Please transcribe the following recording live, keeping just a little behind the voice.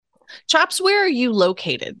Chops, where are you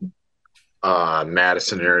located?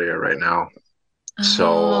 Madison area right now. So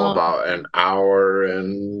Oh, about an hour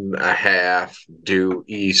and a half due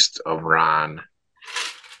east of Ron,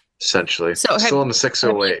 essentially. so Still in the have you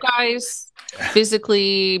 608. guys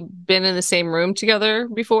physically been in the same room together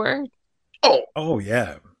before? Oh, Oh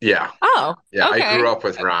yeah. yeah. Oh, Yeah, I okay. grew up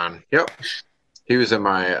with Ron. Yep. He was in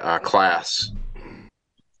my class.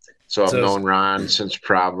 So I've So known Ron since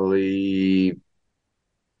probably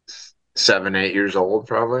 7, 8 years old,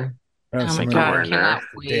 probably. Oh my God, I Somewhere in there. cannot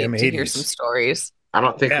Damn wait to hear some 80s. stories. I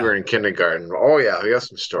don't think we Yeah. were in kindergarten. Oh, yeah, we got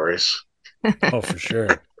some stories. Oh, for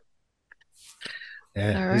sure.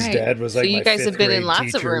 Yeah. All His right. dad was So like you my guys have fifth been in grade lots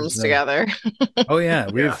of teacher. rooms So. together. Oh yeah,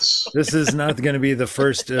 Yes. this is not going to be the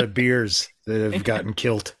first beers that have gotten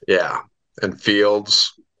killed. Yeah. And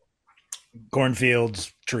fields,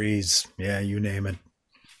 Cornfields, trees, yeah, you name it.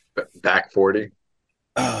 back 40.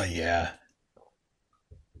 Oh yeah.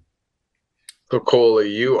 So,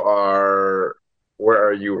 Coley, where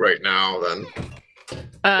are you right now then?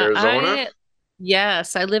 Arizona?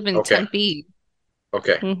 Yes, I live in Okay. Tempe.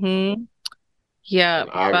 Okay. Yeah,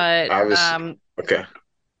 but I was, okay.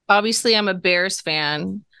 obviously I'm a Bears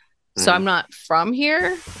fan, so I'm Mhm. not from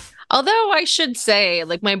here. Although I should say,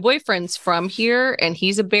 like, my boyfriend's from here and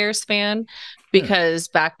he's a Bears fan because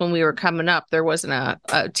back when we were coming up, there wasn't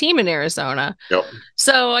a team in Arizona. Yep.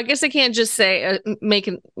 So I guess I can't just say make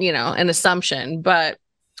an assumption, but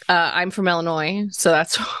I'm from Illinois, so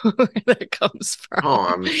that's where that comes from. Oh,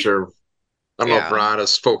 I'm sure. I don't know if Yeah. Ron has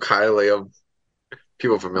spoke highly of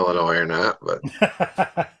people from Illinois or not, but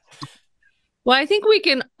Well, I think we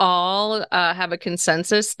can all have a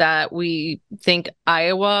consensus that we think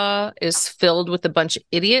Iowa is filled with a bunch of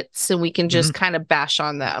idiots, and we can just kind of bash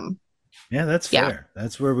on them. Yeah, that's fair.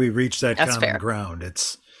 That's where we reach that That's common fair. ground.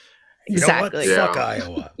 It's Exactly. You know what? Yeah. Fuck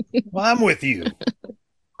Iowa. Well, I'm with you.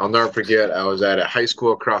 I'll never forget. I was at a high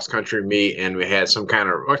school cross country meet, and we had some kind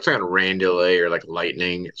of rain delay or like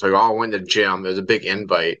lightning. So we all went to the gym. There was a big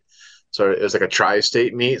invite. So it was like a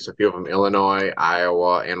tri-state meet. So people from Illinois,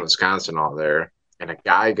 Iowa, and Wisconsin all there. And a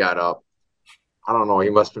guy got up. I don't know. He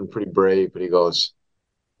must have been pretty brave, but he goes,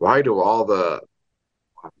 "Why do all the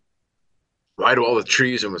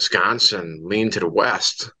trees in Wisconsin lean to the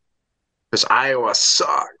west? Because Iowa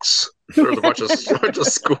sucks." There was a bunch of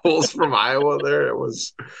schools from Iowa there. It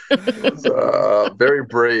was very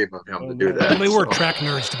brave of him to do that. Well, they were so. track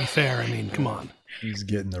nerds, to be fair. I mean, come on. He's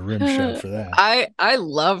getting the rim shot for that. I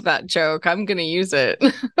love that joke. I'm gonna use it.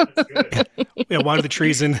 Yeah, why do the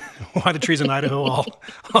trees in Idaho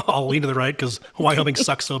all lean to the right? Because Wyoming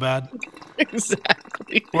sucks so bad,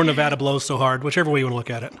 Exactly. or Nevada blows so hard. Whichever way you want to look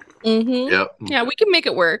at it. Yep. Yeah, we can make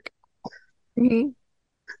it work.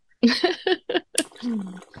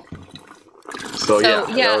 So yeah,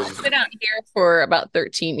 I've been out here for about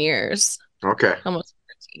 13 years, okay. almost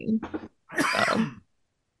 14. So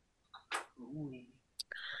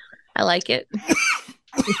I like it.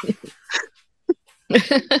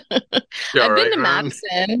 You all I've been right, to Ron?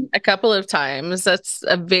 Madison a couple of times. That's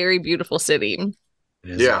a very beautiful city. It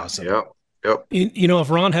is Yeah, awesome. yep. You know, if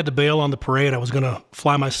Ron had to bail on the parade, I was going to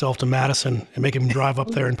fly myself to Madison and make him drive up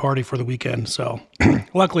there and party for the weekend. So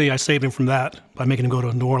luckily, I saved him from that by making him go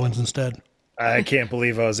to New Orleans instead. I can't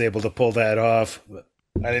believe I was able to pull that off.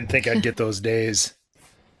 I didn't think I'd get those days.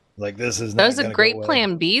 Like this is not That was a gonna great go well.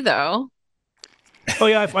 plan B, though. Oh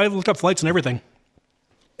yeah, I looked up flights and everything.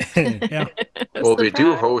 Yeah. Well, we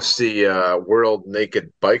do host the World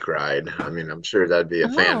Naked Bike Ride. I mean, I'm sure that'd be a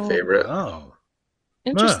fan Oh. favorite. Oh.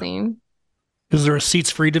 Interesting. Is there a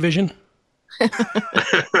seats-free division?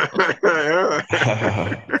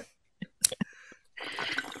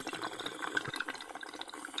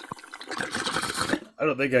 I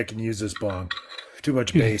don't think I can use this bong. Too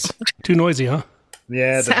much bass. Too noisy, huh?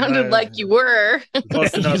 Yeah, Sounded like you were.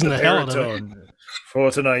 busting out Using the the hell out of it. baritone.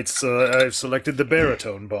 For tonight's, I've selected the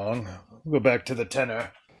baritone bong. We'll go back to the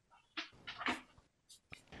tenor.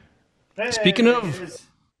 Speaking There of- it is.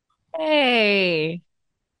 Hey.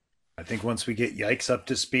 I think once we get Yikes up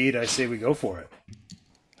to speed, I say we go for it.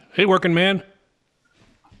 Hey, working man.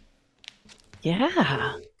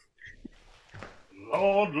 Yeah.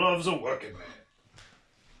 Lord loves a working man.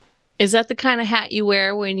 Is that the kind of hat you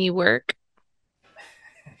wear when you work?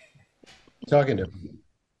 Talking to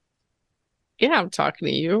Yeah, I'm talking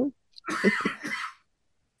to you.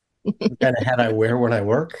 what kind of hat I wear when I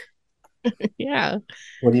work? Yeah.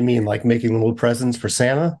 What do you mean, like making little presents for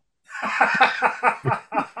Santa?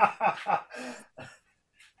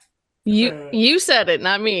 You said it,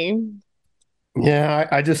 not me. Yeah,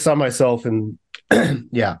 I just saw myself and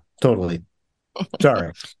yeah, totally.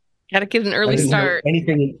 Sorry. Got to get an I early didn't hear start.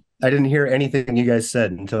 anything. I didn't hear anything you guys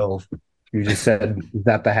said until You just said, is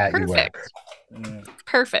that the hat you wear?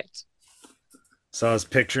 Perfect. Saw his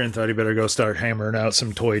picture and thought he better go start hammering out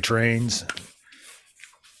some toy trains.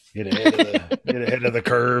 Get ahead of the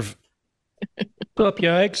curve. What's up,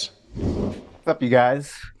 yikes? What's up, you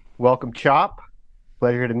guys? Welcome, Chop.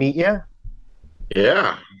 Pleasure to meet you.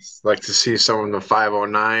 Yeah, like to see some of the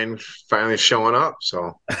 509 finally showing up.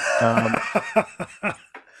 So,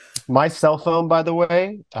 my cell phone, by the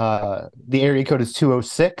way, the area code is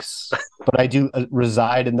 206, but I do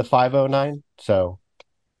reside in the 509. So,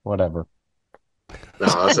 whatever.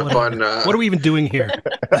 no, that's a fun. What are we even doing here?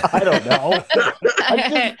 I don't know. I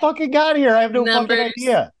just fucking got here. I have no Numbers. fucking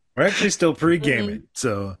idea. We're actually still pre-gaming,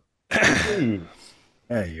 so Jeez.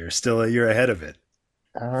 yeah, you're ahead of it.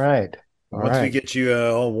 All right. Once we get you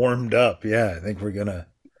all warmed up, yeah, I think we're gonna.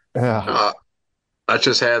 Yeah. I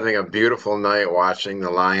just having a beautiful night watching the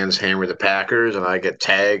Lions hammer the Packers, and I get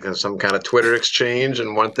tagged in some kind of Twitter exchange,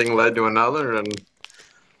 and one thing led to another, and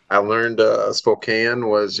I learned Spokane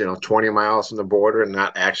was 20 miles from the border and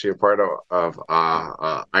not actually a part of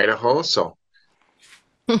Idaho. So,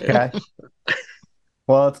 Okay.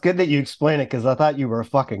 Well, it's good that you explain it because I thought you were a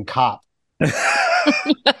fucking cop.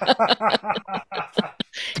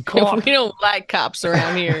 We don't like cops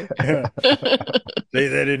around here. Say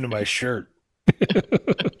that into my shirt.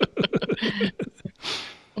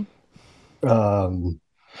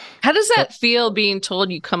 How does that feel being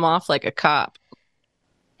told you come off like a cop?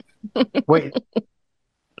 Wait,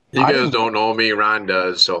 you guys don't know me, Ron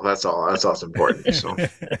does, so that's all. That's all that's important. So,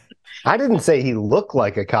 I didn't say he looked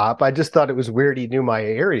like a cop. I just thought it was weird he knew my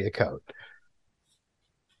area code.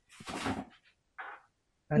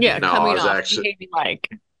 Yeah, No, coming I was off actually- behaving like.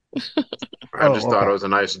 I just thought okay. it was a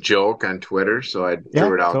nice joke on Twitter, so I Yeah,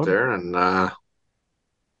 threw it out totally. there, and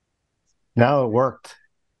No, it worked.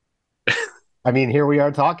 I mean, here we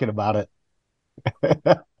are talking about it.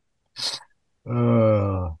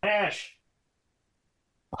 Ash.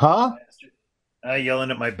 Huh?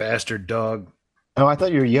 Yelling at my bastard dog. Oh, I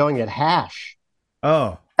thought you were yelling at Hash.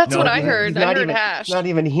 Oh, That's no, what I He's heard. I not heard even, hash. Not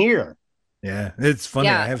even here. Yeah, it's funny.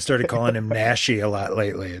 Yeah. I have started calling him Nashy a lot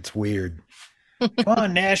lately. It's weird. Come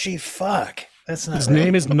on, Nashy. Fuck. That's not His right.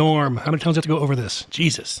 name is Norm. How many times do I have to go over this?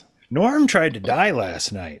 Jesus. Norm tried to die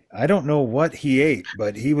last night. I don't know what he ate,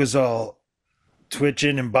 but he was all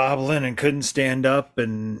twitching and bobbling and couldn't stand up.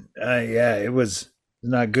 And yeah, it was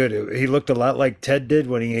not good. He looked a lot like Ted did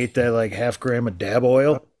when he ate that like half gram of dab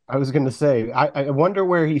oil. I was going to say, I wonder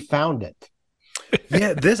where he found it.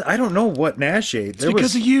 Yeah, I don't know what Nash ate. It's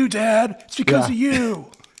because of you, Dad. It's because Yeah. of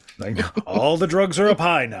you. Like, all the drugs are up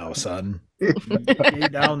high now, son. Stay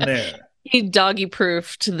down there. He doggy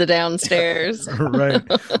proofed the downstairs. Right.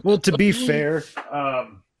 Well, to be fair, I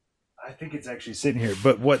think it's actually sitting here,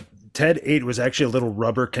 but what Ted ate was actually a little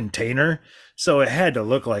rubber container. So it had to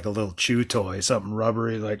look like a little chew toy, something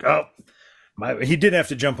rubbery, like, he did have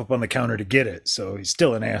to jump up on the counter to get it. So he's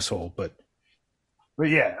still an asshole, but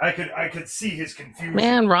yeah, I could see his confusion.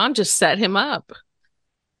 Man, Ron just set him up.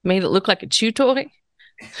 Made it look like a chew toy.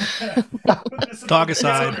 Dog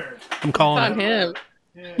aside. I'm calling On it.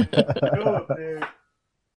 him. Go up there.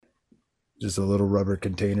 Just a little rubber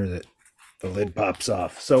container that the lid pops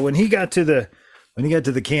off. So when he got to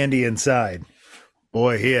the candy inside,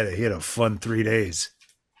 boy, he had a fun 3 days.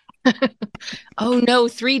 Oh no,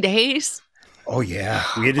 3 days? Oh yeah,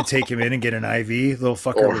 we had to take him in and get an IV. Little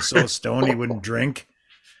fucker was so stoned he wouldn't drink.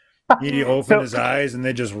 He'd open his eyes and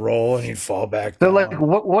they just roll and he'd fall back So, down. like,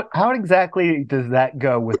 what? How exactly does that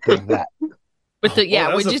go with the vet? With the that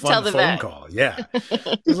we was a just fun tell the phone vet. call. Yeah,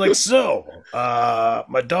 he's like, so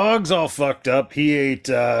my dog's all fucked up. He ate.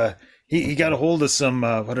 He got a hold of some.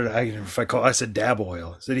 What did I said dab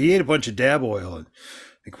oil. I said he ate a bunch of dab oil. And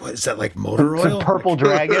like, what is that, like motor Some oil? purple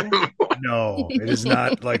dragon. No, it is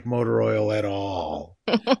not like motor oil at all.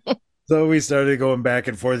 So we started going back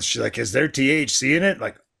and forth. She's like, is there THC in it?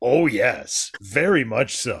 Like, oh yes, very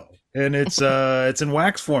much so. And it's in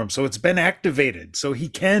wax form, so it's been activated. So he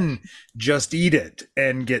can just eat it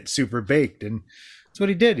and get super baked. And that's what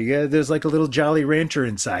he did. There's like a little Jolly Rancher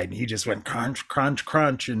inside, and he just went crunch, crunch,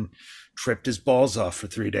 crunch, and tripped his balls off for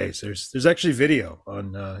 3 days. There's actually video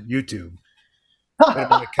on YouTube. Put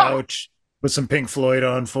him on the couch, put some Pink Floyd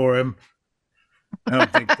on for him. I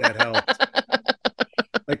don't think that helped.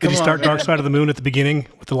 Like, Did you come start on, Dark man. Side of the Moon at the beginning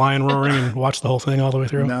with the lion roaring and watch the whole thing all the way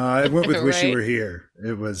through? No, I went with Wish You Right. Were Here.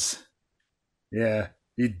 It was, yeah,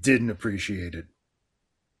 he didn't appreciate it.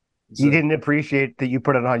 So- You didn't appreciate that you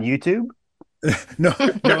put it on YouTube? no,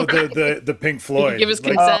 the Pink Floyd. give his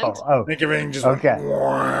Like, consent? Oh, I think everything just Okay. went,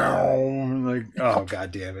 wow. Like, oh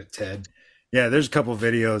god damn it, Ted. Yeah, there's a couple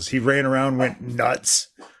videos. He ran around, went nuts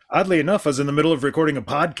Oddly enough, I was in the middle of recording a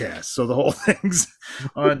podcast, so the whole thing's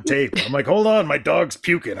on tape. I'm like, hold on, my dog's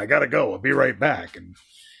puking. I gotta go. I'll be right back. And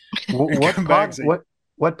What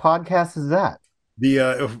podcast is that?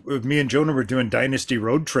 Me and Jonah were doing Dynasty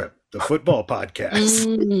Road Trip, the football podcast. That's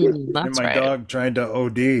and my right. dog trying to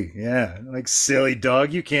OD. Yeah, like silly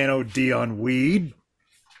dog, you can't OD on weed.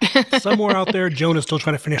 Somewhere out there, Jonah's still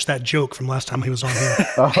trying to finish that joke from last time he was on here.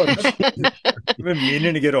 Oh, I've been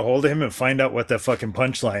meaning to get a hold of him and find out what the fucking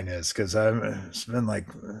punchline is because it's been like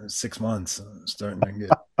 6 months. I'm starting to get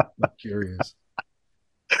curious.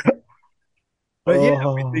 But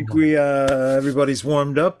yeah, we think everybody's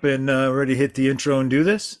warmed up and ready to hit the intro and do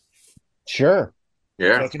this. sure.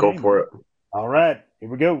 Yeah, let's go for it. All right, here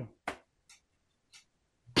we go.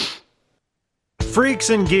 Freaks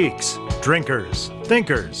and geeks, drinkers,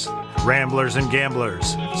 thinkers, ramblers and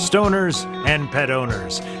gamblers, stoners and pet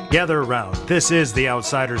owners. Gather around. This is the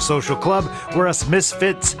Outsiders Social Club, where us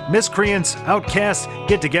misfits, miscreants, outcasts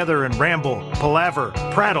get together and ramble, palaver,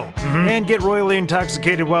 prattle, and get royally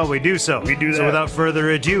intoxicated while we do so. We do that. So without further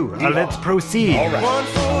ado, let's proceed. All right. One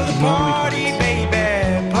for the party,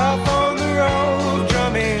 baby. Puff on the road,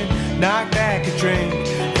 drumming, knock back a drink.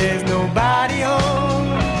 There's nobody home.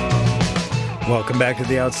 Welcome back to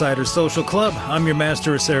the Outsiders Social Club. I'm your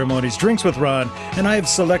master of ceremonies, Drinks with Ron, and I have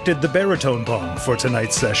selected the baritone bong for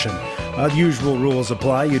tonight's session. The usual rules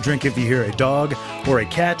apply. You drink if you hear a dog, or a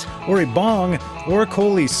cat, or a bong, or a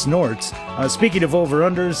Coley snorts. Speaking of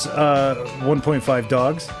over-unders, 1.5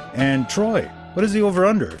 dogs. And Troy, what is the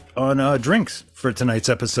over-under on drinks for tonight's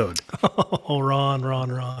episode? Oh, Ron.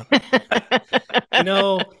 You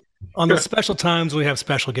know, on the special times we have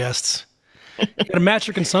special guests. You got to match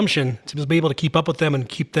your consumption to be able to keep up with them and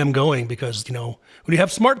keep them going because, you know, when you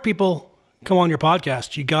have smart people come on your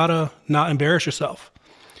podcast, you got to not embarrass yourself.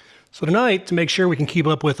 So tonight, to make sure we can keep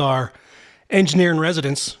up with our engineer in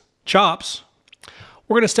residence, Chops,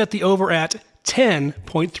 we're going to set the over at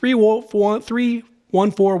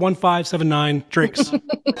 10.3141579 drinks.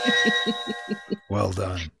 Well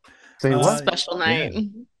done. Say what? Special night.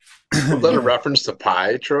 Was that a reference to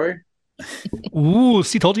pie, Troy? Ooh,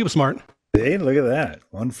 see, told you he was smart. Hey, look at that.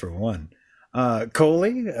 1 for 1.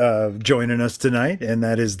 Coley joining us tonight, and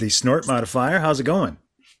that is the snort modifier. How's it going?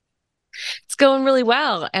 It's going really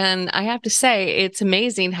well. And I have to say, it's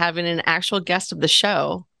amazing having an actual guest of the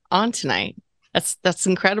show on tonight. That's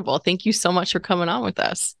incredible. Thank you so much for coming on with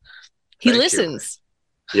us. He Thank you. listens.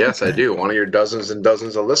 Yes, I do. One of your dozens and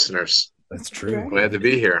dozens of listeners. That's true. Glad to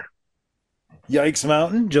be here. Yikes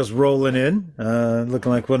Mountain just rolling in,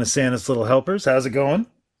 looking like one of Santa's little helpers. How's it going?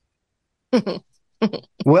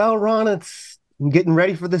 Well, Ron, I'm getting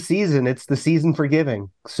ready for the season. It's the season for giving.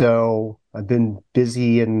 So I've been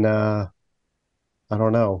busy in, I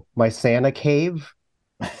don't know, my Santa cave.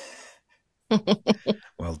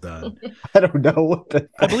 Well done. I don't know what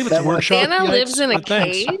I believe it's a workshop. Santa Yikes. lives in a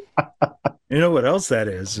Thanks. cave. You know what else that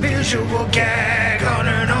is? Visual gag on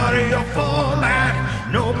an audio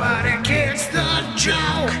format. Nobody gets the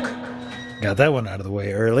joke. Got that one out of the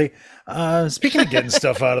way early. Speaking of getting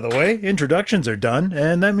stuff out of the way, introductions are done,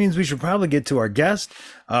 and that means we should probably get to our guest.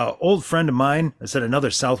 Old friend of mine, I said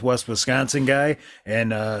another Southwest Wisconsin guy,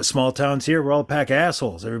 and small towns here, we're all a pack of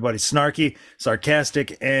assholes. Everybody's snarky,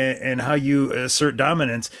 sarcastic, and how you assert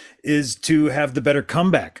dominance is to have the better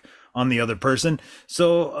comeback on the other person.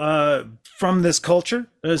 So from this culture,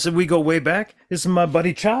 so we go way back. This is my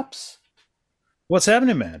buddy Chops. What's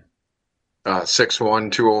happening, man?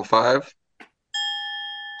 61205.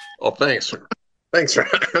 Oh, thanks. Thanks,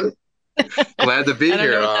 Ron. Glad to be I don't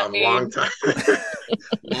here. know what that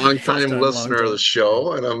Long time listener of the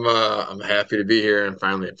show, and I'm happy to be here and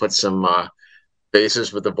finally put some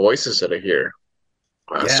faces with the voices that are here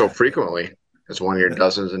so frequently as one of your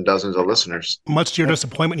dozens and dozens of listeners. Much to your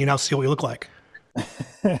disappointment, you now see what we look like.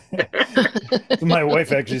 My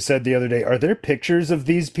wife actually said the other day, "Are there pictures of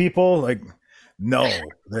these people?" Like, no,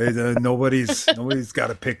 nobody's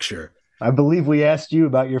got a picture. I believe we asked you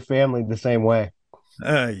about your family the same way.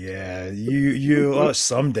 Yeah, you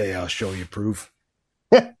someday I'll show you proof.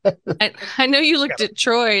 I know you looked at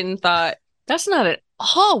Troy and thought, that's not at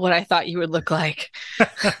all what I thought you would look like.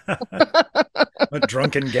 A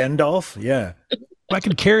drunken Gandalf? Yeah. I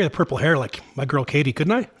could carry the purple hair like my girl Katie,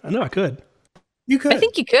 couldn't I? I know I could. You could. I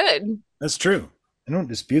think you could. That's true. I don't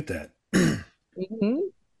dispute that. Mm-hmm.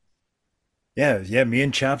 Yeah. Me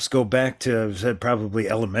and Chops go back to probably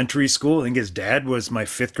elementary school. I think his dad was my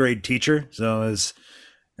 5th grade teacher, so as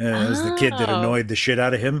the kid that annoyed the shit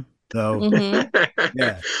out of him. So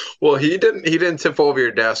yeah. Well, he didn't tip over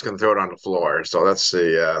your desk and throw it on the floor. So that's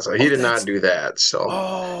so he did not do that.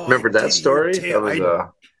 So remember that story? That was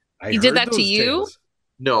He did that to you? tales.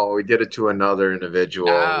 No, we did it to another individual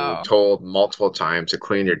Oh. who told multiple times to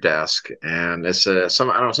clean your desk, and it's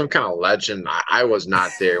some I don't know, some kind of legend. I was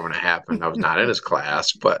not there when it happened. I was not in his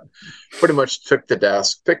class, but pretty much took the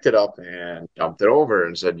desk, picked it up, and dumped it over,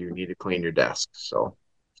 and said you need to clean your desk. So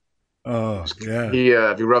Oh, yeah. he,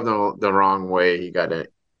 if you rubbed him the wrong way, he got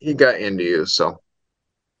into you. So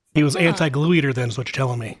He was Huh. anti-glue eater then, is what you're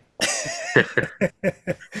telling me.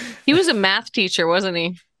 He was a math teacher, wasn't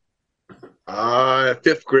he?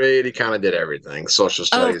 fifth grade, he kind of did everything. Social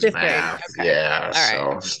studies, fifth grade. math. Okay. Yeah. All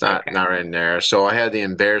right. So it's not Okay. not in there. So I had the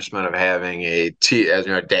embarrassment of having as you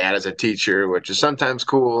know, dad as a teacher, which is sometimes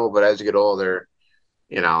cool, but as you get older,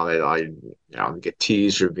 they get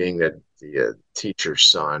teased for being the teacher's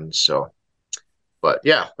son. So, but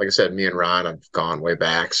yeah, like I said, me and Ron have gone way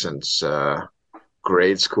back since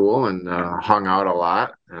grade school and hung out a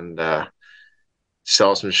lot and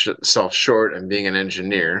sell self short and being an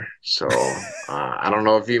engineer. So I don't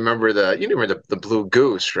know if you remember the Blue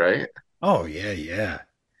Goose, right? Oh, yeah, yeah.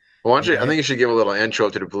 Well, I Yeah. think you should give a little intro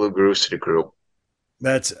to the Blue Goose to the group.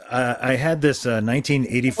 That's I had this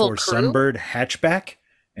 1984 Little crew? Sunbird hatchback,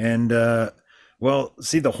 and well,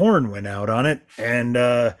 see, the horn went out on it, and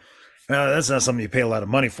that's not something you pay a lot of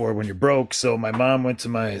money for when you're broke. So my mom went to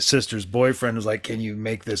my sister's boyfriend, was like, "Can you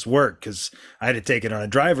make this work?" Because I had to take it on a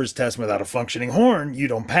driver's test. Without a functioning horn, you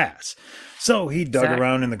don't pass. So he dug Exactly.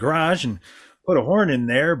 around in the garage and put a horn in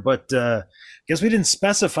there, but guess we didn't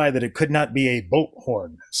specify that it could not be a boat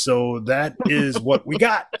horn. So that is what we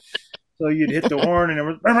got. So you'd hit the horn and it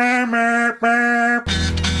was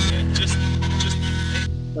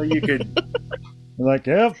so you could like,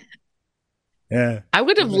 yep. Yeah. It I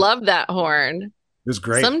would have loved that horn. was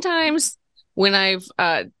great. Sometimes when I've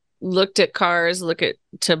looked at cars,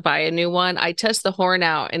 to buy a new one, I test the horn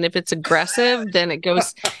out, and if it's aggressive, then it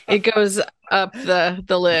goes up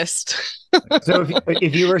the list. So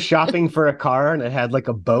if you were shopping for a car and it had like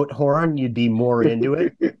a boat horn, you'd be more into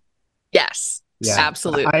it. Yes, Yeah,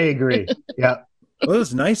 absolutely. I agree. Yeah. Well, it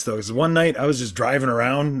was nice though, because one night I was just driving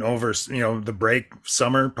around over, the break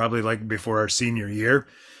summer, probably like before our senior year,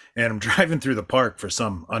 and I'm driving through the park for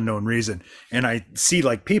some unknown reason, and I see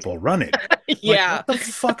like people running. Like, Yeah. what the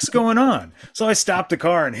fuck's going on? So I stopped the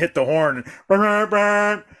car and hit the horn. And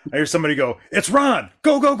I hear somebody go, "It's Ron!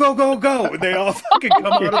 Go, go, go, go, go!" And they all fucking come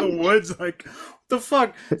out of the woods like, what the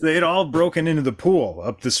fuck? They had all broken into the pool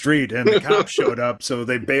up the street, and the cops showed up, so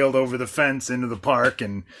they bailed over the fence into the park,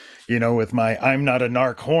 and with my "I'm not a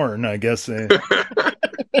narc" horn, I guess they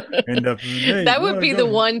end up. "Hey, That you would wanna be go?" the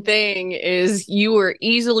one thing, is you were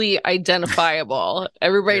easily identifiable.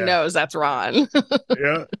 Everybody Yeah. knows that's Ron.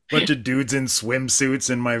 Yeah, bunch of dudes in swimsuits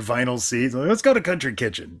in my vinyl seats. Like, let's go to Country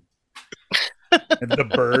Kitchen. And the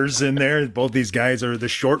Burrs in there. Both these guys are. The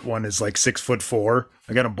short one is like 6'4".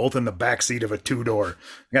 I got them both in the back seat of a 2-door.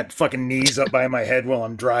 I got fucking knees up by my head while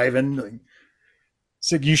I'm driving. Like,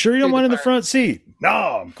 said, "You sure you don't want in the front seat?" "No,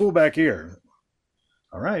 I'm cool back here."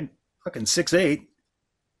 "All right, fucking 6'8".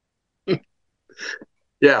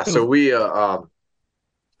 Yeah, so we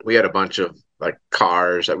had a bunch of like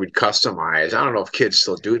cars that we'd customize. I don't know if kids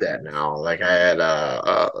still do that now. Like I had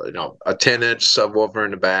a 10-inch subwoofer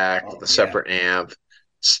in the back with a separate amp,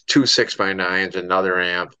 2 6x9s, another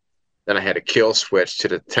amp. Then I had a kill switch to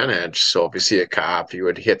the 10-inch. So if you see a cop, you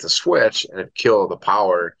would hit the switch and it'd kill the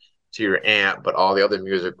power to your amp, but all the other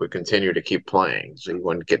music would continue to keep playing, so you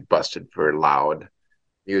wouldn't get busted for loud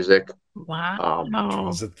music. Wow. That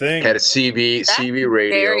was the thing. Had a CB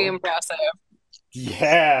radio. Very impressive.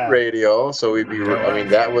 Yeah. Radio. So we'd be, I mean,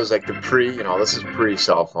 that was like the this is pre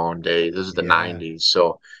cell phone days. This is the 90s.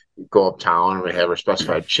 So you go uptown and we have our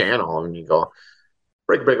specified channel and you go,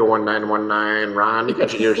 Breaker 1919, Ron, you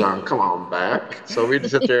got your ears on. Come on back. So we'd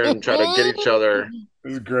sit there and try to get each other, It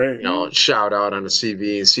was great. shout out on the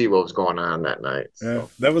CB and see what was going on that night. Yeah,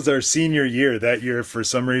 that was our senior year. That year, for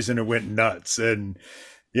some reason, it went nuts. And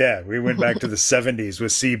yeah, we went back to the 70s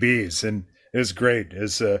with CBs, and it was great.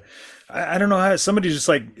 It's I don't know how somebody just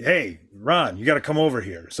like, "Hey, Ron, you got to come over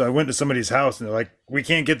here." So I went to somebody's house, and they're like, "We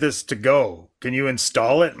can't get this to go. Can you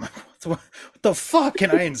install it?" I'm like, what the fuck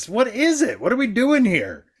can I? What is it? What are we doing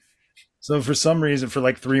here? So for some reason, for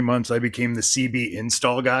like 3 months, I became the CB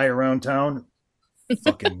install guy around town.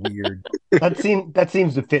 Fucking weird. That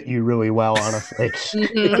seems to fit you really well, honestly.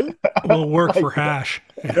 Mhm. Will work for Hash.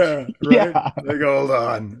 Yeah, right. Yeah. Like, hold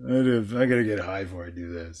on, I gotta get high before I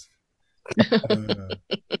do this.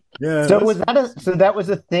 Yeah. So that was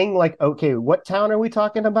a thing. Like, okay, what town are we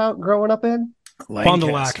talking about growing up in? Fond du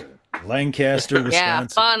Lac. Lancaster, Yeah,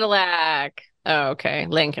 Wisconsin. Fond du Lac. Oh, okay.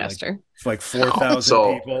 Lancaster. It's like 4,000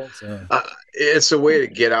 So- people. So. It's a way to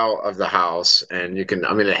get out of the house, and you can.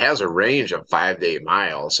 I mean, it has a range of 5 to 8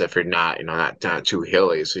 miles if you're not, not too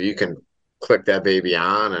hilly. So you can click that baby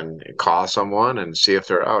on and call someone and see if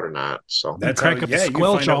they're out or not. So That's Crank how- up yeah, the you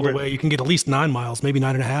squelch find out all the where- way. You can get at least 9 miles, maybe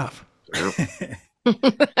 9.5.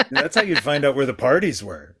 That's how you'd find out where the parties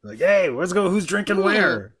were. Like, hey, let's go. Who's drinking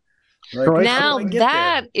where? Like, Right. Now how do I get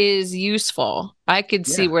that there? is useful. I could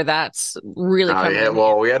see Yeah. where that's really coming. yeah, in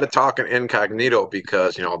well, we had to talk in incognito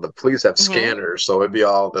because the police have Mhm. scanners, so it'd be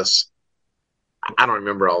all this. I don't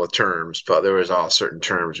remember all the terms, but there was all certain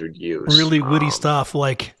terms we'd use. Really witty stuff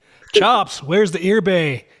like, Chops, where's the ear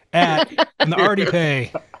bay at in the Artie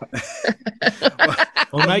Pay?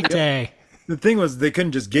 Well, night day. The thing was, they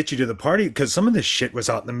couldn't just get you to the party because some of this shit was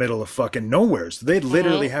out in the middle of fucking nowhere. So they'd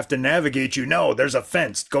literally have to navigate you. No, there's a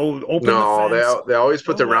fence. Go open No, the fence. they always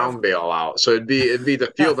put the Oh, round bale out, so it'd be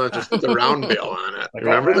the field and just put the round bale on it. Like,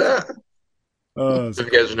 Remember oh, that? Oh, If you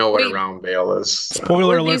guys know what Wait. a round bale is.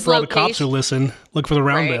 Spoiler Were alert these for all the cops who locations- listen. Look for the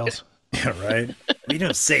round Right. bales. yeah, right. We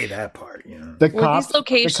don't say that part, The Were cops, these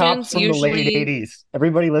locations the cops from the late usually- 80s.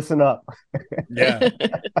 Everybody listen up. Yeah,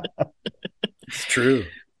 it's true.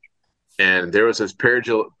 And there was this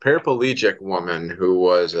paraplegic woman who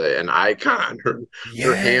was an icon.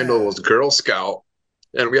 Her handle was Girl Scout,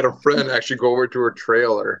 and we had a friend actually go over to her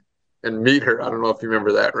trailer and meet her. I don't know if you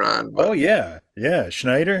remember that, Ron. But Oh yeah, yeah.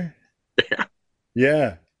 Schneider.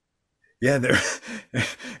 Yeah, yeah. There,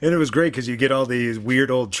 and it was great because you get all these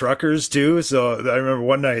weird old truckers too. So I remember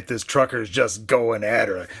one night this trucker's just going at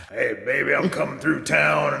her. Hey, baby, I'm coming through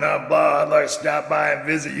town, and I'd like to stop by and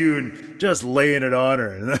visit you, and just laying it on her.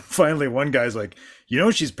 And then finally, one guy's like,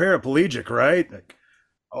 she's paraplegic, right? Like,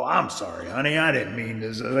 oh, I'm sorry, honey, I didn't mean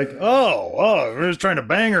this. Like, oh, we were just trying to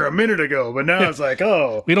bang her a minute ago, but now it's like,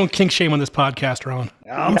 oh. We don't kink shame on this podcast, Ron.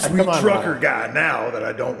 I'm Yeah, sweet come on, trucker Ron. guy now that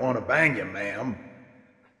I don't want to bang you, ma'am.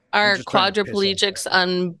 Are just trying to piss off quadriplegics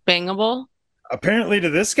unbangable? Apparently to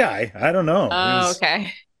this guy, I don't know. Oh,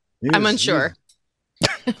 okay. He I'm was- unsure.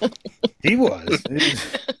 He was.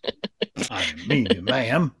 I didn't mean you,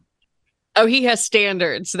 ma'am. Oh, he has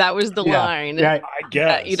standards. That was the Yeah, line Yeah, I guess.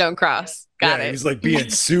 that you don't cross. Got Yeah, it. He's like being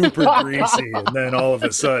super greasy, and then all of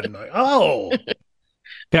a sudden, like, oh,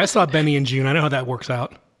 Yeah, I saw Benny in June. I know how that works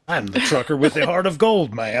out. I'm the trucker with the heart of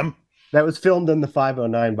gold, ma'am. that was filmed in the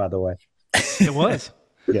 509, by the way. It was.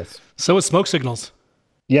 Yes. So was Smoke Signals.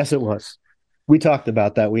 Yes, it was. We talked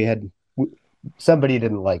about that. Somebody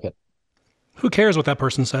didn't like it. Who cares what that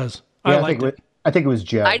person says? Yeah, I liked it. I think it was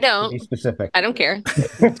Joe. I don't. To be specific. I don't care.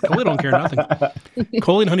 Coley don't care nothing.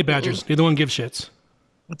 Coley and Honey Badgers, neither one gives shits.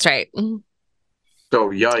 That's right. Mhm. So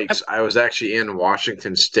yikes! I was actually in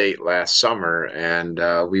Washington State last summer, and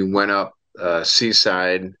we went up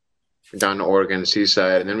Seaside, down to Oregon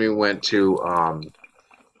Seaside, and then we went to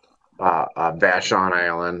Vashon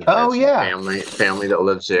Island. Oh, I have some yeah. family that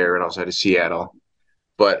lives there, and outside of Seattle.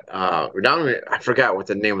 But we're down. I forgot what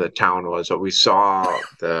the name of the town was, but we saw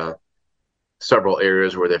the several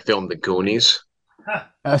areas where they filmed the Goonies.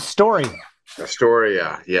 Story.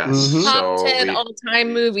 Astoria, yes. Mhm. Top So 10 we-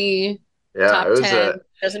 all-time movie. yeah, top it was 10.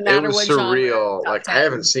 Doesn't it matter was what genre. surreal. Top Like 10. I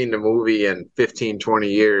haven't seen the movie in 15, 20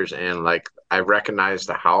 years, and like I recognized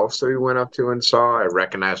the house that we went up to and saw. I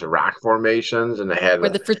recognized the rock formations, and they had Where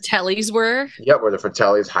the Fratellis were. where the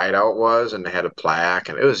Fratelli's hideout was, and they had a plaque,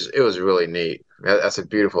 and it was really neat. That's a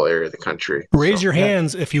beautiful area of the country. Raise So- your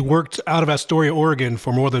hands if you worked out of Astoria, Oregon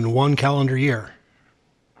for more than one calendar year.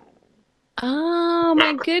 Oh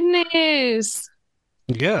my goodness.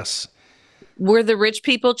 Yes. Were the rich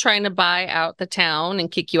people trying to buy out the town and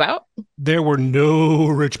kick you out? There were no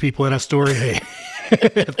rich people in Astoria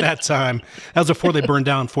at that time. That was before they burned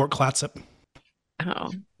down Fort Clatsop.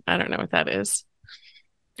 Oh, I don't know what that is.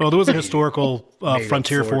 Oh, there was a historical Made up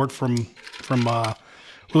frontier fort. fort from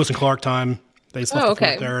Lewis and Clark time. They just left Oh, the fort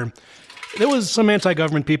okay. there. There was some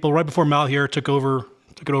anti-government people right before Malheur took it over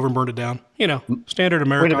and burned it down. You know, standard Wait a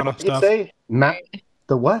Americana minute. What did stuff. you say?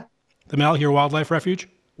 The what? The Malheur Wildlife Refuge.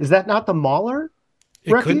 Is that not the Mahler?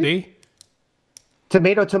 It Refuge? could be.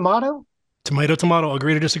 Tomato, tomato? Tomato, tomato.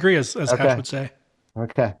 Agree to disagree, as Okay. Hash would say.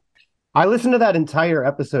 Okay. I listened to that entire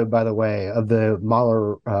episode, by the way, of the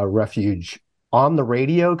Mahler Refuge on the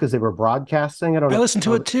radio because they were broadcasting. I don't know. I listened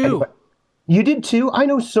to it too. Anyway. You did too? I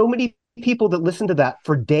know so many people that listen to that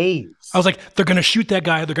for days. I was like, they're going to shoot that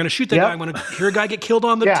guy. They're going to shoot that Yep. guy. I'm going to hear a guy get killed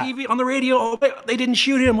on the Yeah. TV, on the radio. Oh, they didn't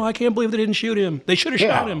shoot him. Well, I can't believe they didn't shoot him. They should have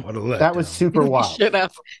Yeah. shot him. What a That was letdown. super wild. Shut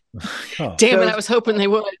up. Oh, Damn it, So- I was hoping they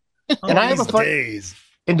would. And I have a these fun- days.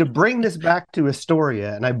 And to bring this back to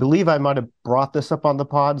Astoria, and I believe I might have brought this up on the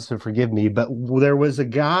pod, so forgive me, but there was a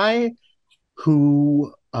guy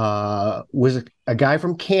who was a guy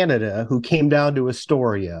from Canada who came down to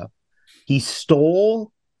Astoria. He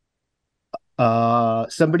stole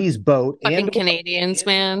somebody's boat. Fucking Canadians,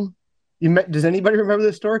 man. Does anybody remember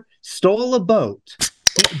this story? Stole a boat.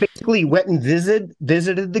 He basically went and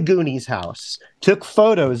visited the Goonies house, took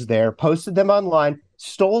photos there, posted them online,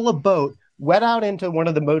 stole a boat, went out into one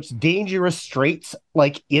of the most dangerous straits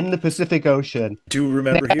like in the Pacific Ocean. Do you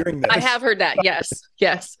remember hearing that? I have heard that. Yes.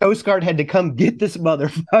 Yes. Coast Guard had to come get this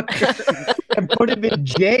motherfucker and put him in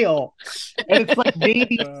jail. And it's like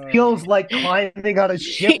Navy SEALs like climbing on a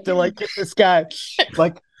ship to like get this guy.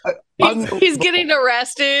 Like he's getting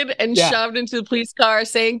arrested and shoved into the police car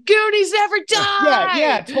saying, Goonies never die.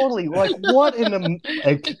 Yeah, totally. Like what in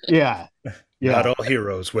the yeah. Not all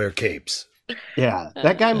heroes wear capes. Yeah.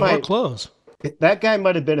 That guy Or might clothes. That guy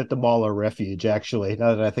might have been at the Mahler Refuge, actually,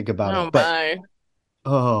 now that I think about Oh it. But, my.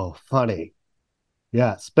 oh, funny.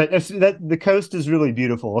 Yes. But the coast is really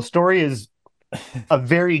beautiful. Astoria is a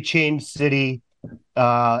very changed city.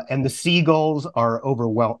 And the seagulls are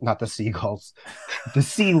overwhelmed. Not the seagulls, the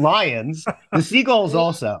sea lions, the seagulls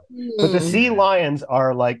also, but the sea lions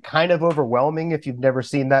are like kind of overwhelming if you've never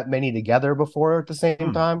seen that many together before at the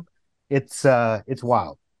same time. It's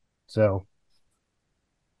wild. So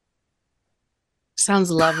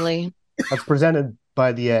Sounds lovely. that's presented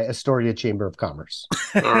by the Astoria Chamber of Commerce.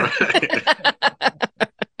 All right.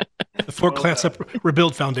 The Fort Clatsop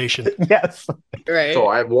Rebuild Foundation. Yes. Right. So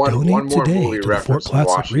I have one Donate more today movie to the Fort reference. in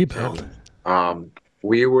Clatsop Washington. Rebuild.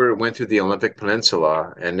 We went through the Olympic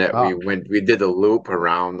Peninsula, and that we did the loop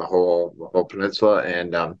around the whole peninsula,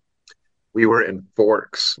 and we were in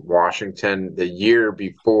Forks, Washington, the year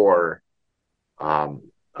before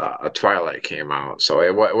Twilight came out. So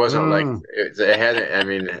it wasn't like it hadn't. I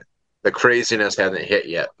mean, the craziness hadn't hit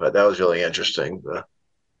yet, but that was really interesting.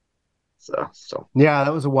 So Yeah,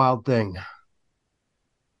 that was a wild thing.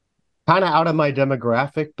 Kind of out of my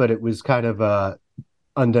demographic, but it was kind of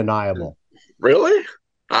undeniable. really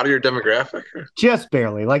out of your demographic. Just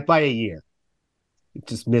barely, like by a year.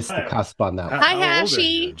 Just missed the cusp on that one. Hi, How old are Hashi.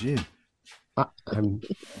 you? Gee. I'm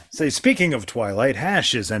Say, speaking of Twilight,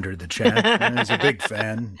 Hash has entered the chat and is a big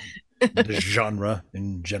fan of the genre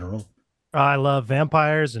in general. I love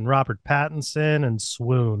vampires and Robert Pattinson and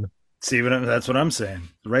Swoon. See, that's what I'm saying.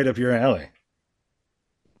 Right up your alley.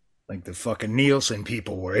 Like the fucking Nielsen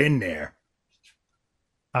people were in there.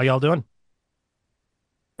 How y'all doing?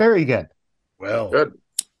 very good. Well, Good.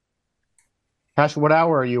 Hash, what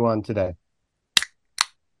hour are you on today?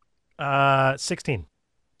 16.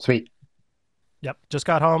 Sweet. Yep. Just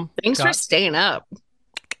got home. Thanks for staying up.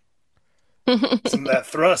 some of that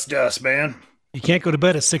thrust dust, man. You can't go to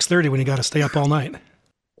bed at 6:30 when you got to stay up all night.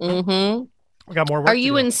 Mm-hmm. We got more work Are to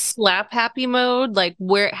you do. in slap happy mode? Like,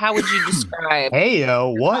 how would you describe Hey,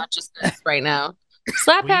 yo, what? consciousness right now?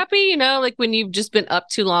 Slap happy, like when you've just been up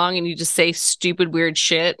too long and you just say stupid, weird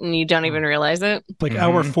shit and you don't even realize it. Like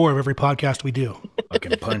hour 4 of every podcast we do.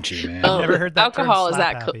 Fucking punchy, man. Oh, never heard that term, alcohol is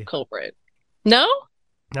slap that happy. culprit? No?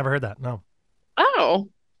 Never heard that. No. Oh,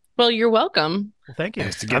 well, you're welcome. Well, thank you.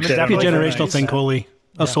 Has to get I'm that It's a definitely overnight. generational thing, Coley.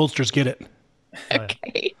 Us Yeah. oldsters get it. Oh, yeah.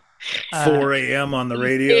 Okay. 4 a.m. on the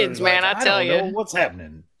radio. kids, It's man, I don't tell know you. what's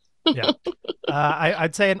happening.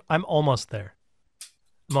 I'd say I'm almost there.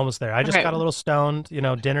 I'm almost there. I just Okay. got a little stoned.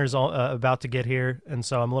 Dinner's about to get here, and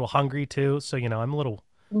so I'm a little hungry too. So I'm a little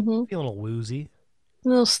Mm-hmm. feeling a little woozy. A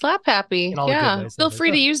little slap happy. In all the good Yeah. ways, Feel that is.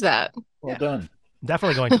 free to use that. Well done.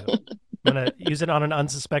 Definitely going to. I'm gonna use it on an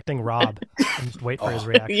unsuspecting Rob and just wait for his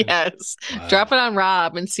reaction. Yes. Wow. Drop it on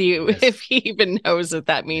Rob and see if he even knows what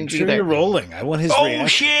that Make means sure either. you're rolling. I want his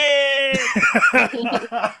reaction.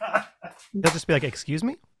 They'll just be like, "Excuse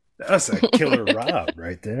me." That's a killer Rob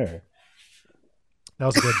right there. That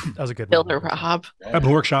was a good. That was a good. Killer one. Rob. I've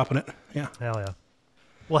been workshopping it. Yeah. Hell yeah.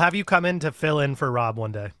 We'll have you come in to fill in for Rob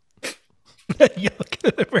one day. Yeah,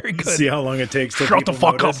 very good. See how long it takes to Shut the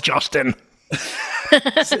fuck up, Justin.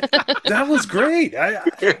 That was great. Whoa!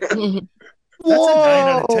 That's a 9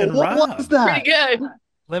 out of 10 What Rob. was that? Pretty good.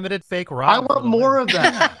 Limited fake Rob. I for a want little more bit. of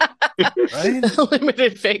that. Right?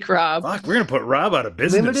 Limited fake Rob. Fuck, we're gonna put Rob out of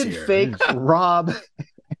business Limited here. fake Rob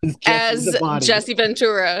As Jesse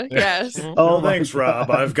Ventura. Yes. Oh, my thanks, God.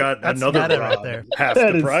 Rob. I've got That's another meta Rob right there. half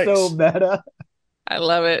That the is price. so meta. I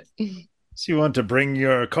love it. So you want to bring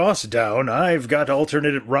your costs down? I've got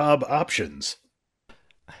alternate Rob options.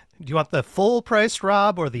 Do you want the full priced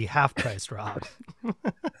Rob or the half priced Rob?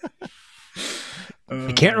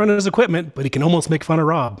 He can't run his equipment, but he can almost make fun of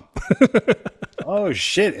Rob. Oh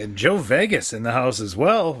shit! And Joe Vegas in the house as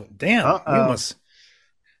well. Damn, we must.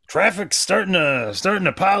 Traffic's starting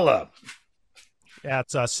to pile up. Yeah,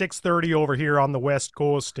 it's 6:30 over here on the West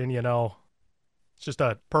Coast, and It's just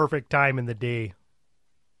a perfect time in the day.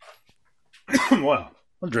 Well,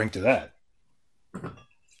 I'll drink to that. You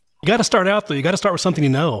got to start out though. You got to start with something you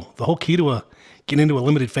know. The whole key to getting into a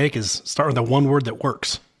limited fake is start with that one word that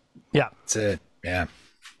works. Yeah. That's it. Yeah.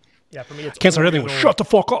 Yeah, for me, it's Can't start everything with original. "Shut the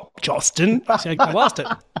fuck up, Justin." See, I lost it.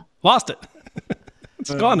 Lost it.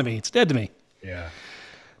 It's gone to me. It's dead to me. Yeah.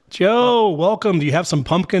 Joe, welcome. Do you have some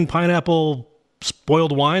pumpkin pineapple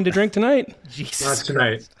spoiled wine to drink tonight? Jesus. Not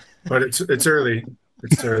tonight, but it's early.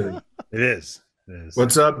 It's early. It is. It is.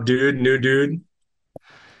 What's up, dude? New dude.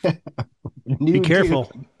 Be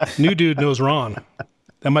careful. New dude knows Ron.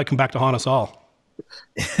 That might come back to haunt us all.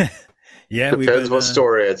 Yeah, we've Depends been, what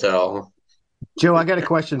story I tell. Joe, I got a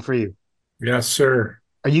question for you. Yes, sir.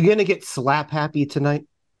 Are you going to get slap happy tonight?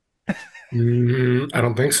 I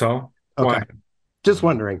don't think so. Okay. Why? Just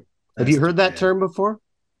wondering. Have you heard that term before?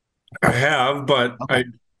 I have, but Okay.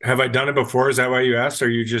 I done it before? Is that why you asked, or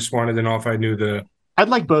you just wanted to know if I knew the? I'd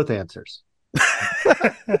like both answers.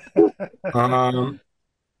 No,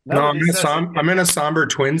 I'm in a somber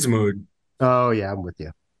Twins mood, Oh, yeah, I'm with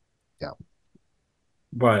you.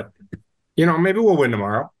 but maybe we'll win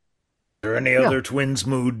tomorrow. Is there any other Twins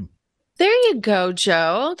mood? There you go,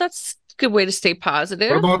 Joe. That's a good way to stay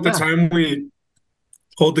positive. What about the Yeah. time we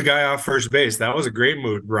pulled the guy off first base? That was a great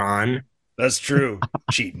mood, Ron. That's true.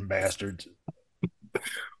 Cheating bastards.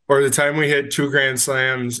 Or the time we hit 2 grand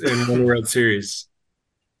slams in the World Series.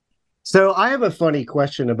 So I have a funny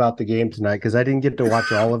question about the game tonight because I didn't get to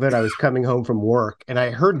watch all of it. I was coming home from work and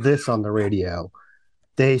I heard this on the radio.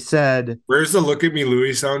 They said, Where's the "Look at Me,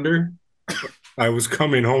 Louie" sounder? I was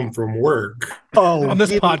coming home from work. "Oh, On this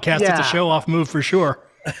give- podcast, yeah, it's a show-off move for sure.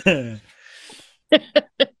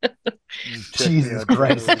 Jesus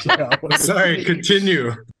Christ, Joe. Sorry,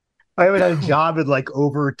 continue. I haven't had a job in like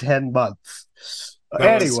over 10 months.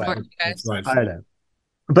 That was Anyway, Smart, you guys. That's fine. I know.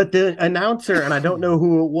 But the announcer, and I don't know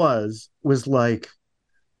who it was like,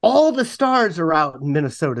 all the stars are out in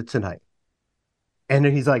Minnesota tonight. And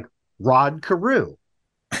then he's like, Rod Carew,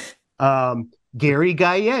 Gary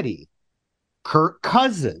Gaetti, Kirk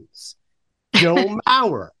Cousins, Joe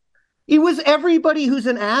Mauer. He was everybody who's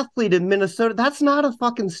an athlete in Minnesota. That's not a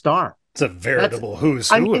fucking star. It's a veritable who's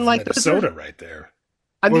I who mean, of like, Minnesota right there.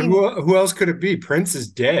 I Well, mean, who else could it be? Prince is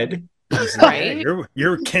dead. Right?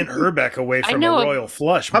 You're Kent Herbeck away I from know. a royal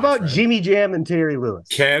flush. how my about friend. Jimmy Jam and Terry Lewis?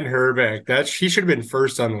 Ken Herbeck. He should have been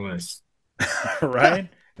first on the list. Right?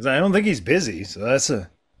 Because I don't think he's busy, so it's a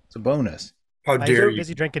bonus. How He's dare very you?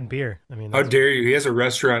 busy drinking beer. I mean, How dare you? He has a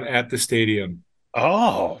restaurant at the stadium.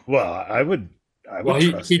 Oh well, I would. Well,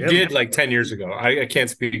 he trust him. did like 10 years ago. I can't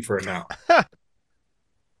speak for it now.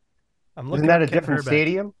 I'm Isn't looking that up a Ken different Herbeck.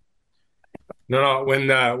 stadium? No,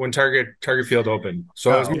 when Target Field opened.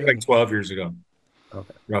 So it was maybe like 12 years ago.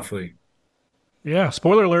 Okay. Roughly. Yeah,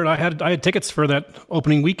 spoiler alert, I had tickets for that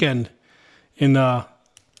opening weekend in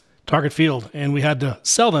Target Field, and we had to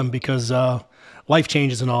sell them because life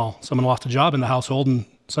changes and all. Someone lost a job in the household, and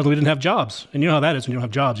suddenly we didn't have jobs. And you know how that is when you don't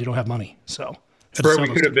have jobs, you don't have money. So had to Bro, sell we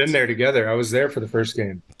those could have been tickets. there together. I was there for the first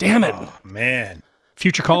game. Damn it. Oh man,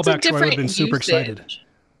 Future That's a callback, so I would have been different super excited. usage.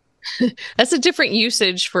 That's a different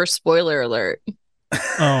usage for spoiler alert.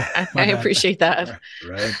 Oh, I my bad. appreciate that.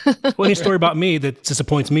 right? Well, any story about me that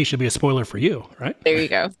disappoints me should be a spoiler for you, right? There you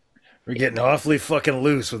go. We're getting awfully fucking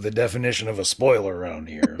loose with the definition of a spoiler around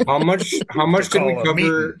here. How much did we call a cover?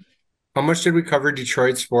 meeting. How much did we cover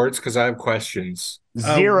Detroit sports? Because I have questions.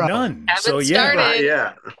 Zero. None. Haven't So started. yeah,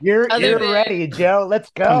 Yeah. You're Other than- ready, Joe.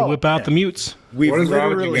 Let's Time to go. whip out the mutes. we've What is wrong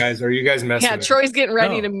with you literally- guys? Are you guys messing? Yeah, with me? Troy's getting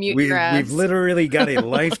ready No, to mute we've, grass. we've literally got a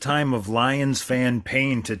lifetime of Lions fan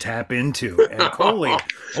pain to tap into, and Coley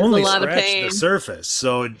only a lot of scratched pain. the surface.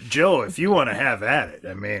 So, Joe, if you want to have at it,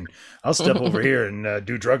 I mean, I'll step over here and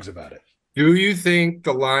do drugs about it. Do you think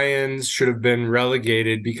the Lions should have been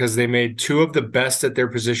relegated because they made 2 of the best at their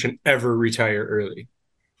position ever retire early?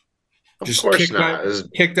 Of Just course kicked not.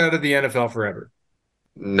 kicked out of the NFL forever.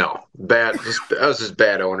 No, bad. That was just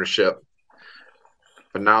bad ownership.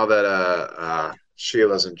 But now that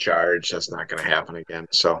Sheila's in charge, that's not going to happen again.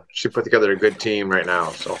 So she put together a good team right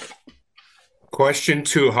now. So Question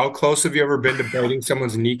 2: How close have you ever been to biting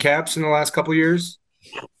someone's kneecaps in the last couple years?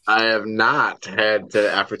 I have not had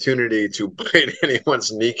the opportunity to bite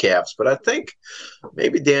anyone's kneecaps, but I think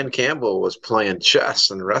maybe Dan Campbell was playing chess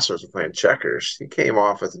and the wrestlers were playing checkers. He came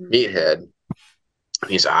off with a meathead.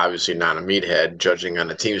 He's obviously not a meathead, judging on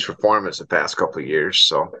the team's performance the past couple of years.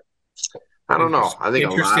 So I don't know. I think a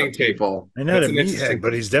lot Interesting of take. people. I'm not That's a an interesting- meathead,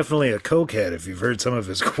 but he's definitely a cokehead. If you've heard some of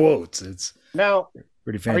his quotes, it's Now,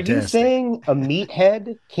 pretty are fantastic. you saying a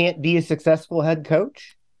meathead can't be a successful head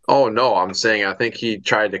coach? Oh no, I'm saying I think he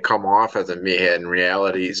tried to come off as a meathead. In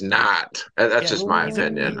reality, he's not. That's just my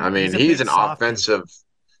opinion. I mean, he's a he's big an softy.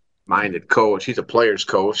 offensive-minded coach. He's a player's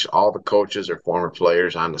coach. All the coaches are former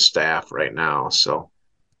players on the staff right now. So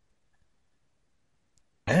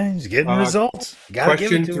And he's getting results. Gotta give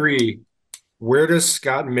Question it to him. 3. Where does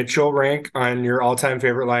Scott Mitchell rank on your all-time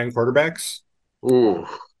favorite Lion quarterbacks? ooh,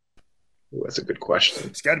 that's a good question.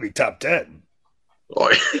 It's got to be top 10. Oh,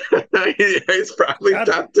 he's probably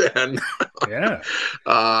Gotta top 10. Yeah.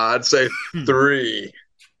 I'd say 3.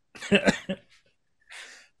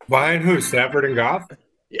 Behind who? Stafford and Goff?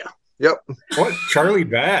 Yep. What? Charlie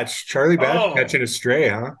Batch. Charlie Batch Oh. catching a stray,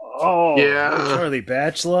 huh? Oh, Yeah. Charlie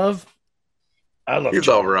Batch love. I love He's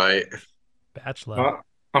Charlie. all right. Bachelor.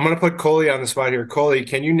 I'm going to put Coley on the spot here. Coley,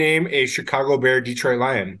 can you name a Chicago Bear Detroit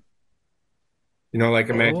Lion? You know, like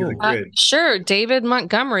Immaculate Oh. Grid. Sure, David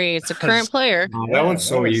Montgomery. It's a current player. That one's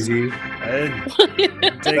so that was- easy.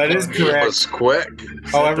 That is He correct. was quick.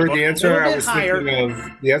 However, the the answer little I bit was higher.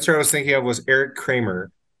 thinking of was Eric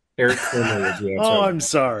Kramer. Eric Kramer was the answer. Oh, I'm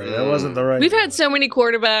sorry. That wasn't the right We've one. had so many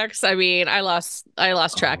quarterbacks. I mean, I lost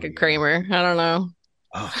track of Kramer. I don't know.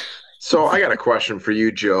 Oh, So I got a question for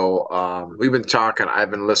you, Joe. We've been talking. I've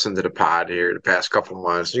been listening to the pod here the past couple of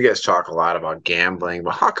months. You guys talk a lot about gambling,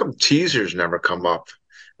 but how come teasers never come up?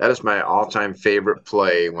 That is my all-time favorite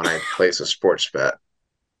play when I place a sports bet.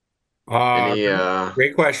 Any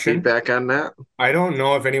Great question. feedback on that? I don't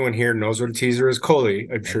know if anyone here knows what a teaser is. Coley,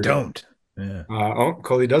 I'm I sure. don't. Yeah.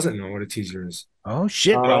 Coley doesn't know what a teaser is. Oh,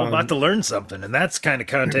 shit. We're all Um, about to learn something, and that's kind of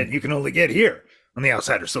content you can only get here on the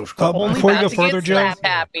Outsider Social Club. Oh, Only before you about go to further, get Joe, slap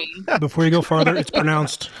happy. before you go further, it's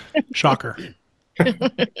pronounced shocker.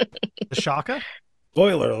 The Shaka?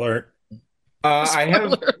 Spoiler alert.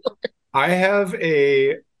 I have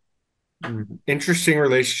a interesting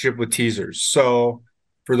relationship with teasers. So,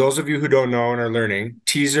 for those of you who don't know and are learning,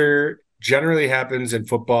 teaser generally happens in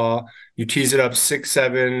football. You tease it up 6,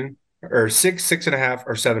 7, or 6, 6.5,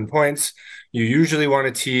 or 7 points. You usually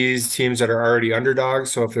want to tease teams that are already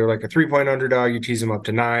underdogs. So if they're like a 3-point underdog, you tease them up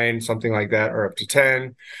to 9, something like that, or up to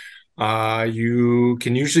 10. You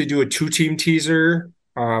can usually do a 2-team teaser,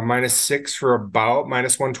 -6 for about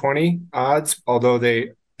 -120 odds, although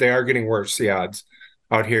they are getting worse, the odds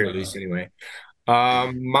out here at least anyway.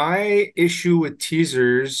 My issue with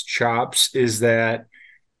teasers, Chops, is that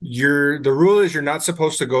the rule is you're not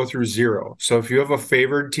supposed to go through 0. So if you have a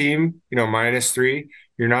favored team, -3,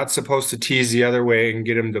 you're not supposed to tease the other way and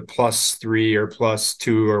get them to +3 or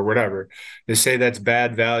 +2 or whatever. They say that's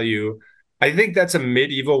bad value. I think that's a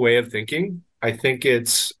medieval way of thinking. I think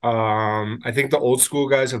it's I think the old school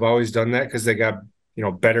guys have always done that because they got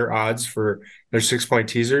better odds for their 6-point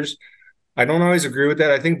teasers. I don't always agree with that.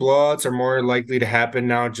 I think blowouts are more likely to happen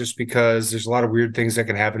now just because there's a lot of weird things that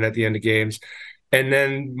can happen at the end of games. And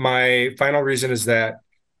then my final reason is that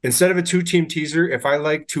instead of a 2-team teaser, if I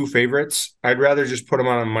like 2 favorites, I'd rather just put them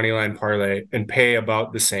on a money line parlay and pay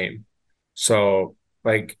about the same. So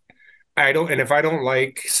and if I don't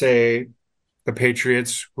like, say, the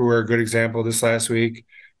Patriots, who were a good example this last week,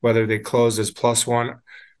 whether they closed as +1,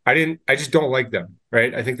 I just don't like them,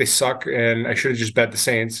 right? I think they suck, and I should have just bet the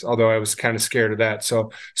Saints, although I was kind of scared of that.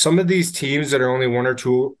 So some of these teams that are only 1 or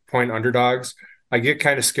 2 point underdogs, I get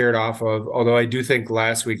kind of scared off of, although I do think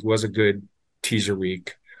last week was a good teaser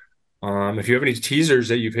week. If you have any teasers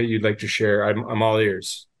that you've hit you'd like to share, I'm all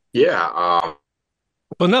ears. Yeah.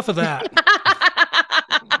 Well, enough of that.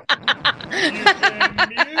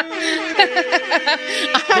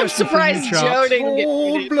 I'm surprised Chops. Joe didn't get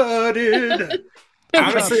muted. Cold-blooded.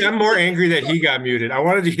 Honestly, I'm more angry that he got muted. I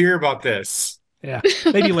wanted to hear about this. Yeah,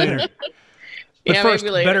 maybe later. But Yeah, first,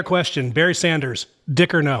 maybe later. better question. Barry Sanders,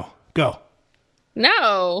 dick or no? Go.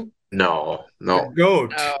 No. No.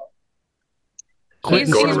 Goat. No. Quit.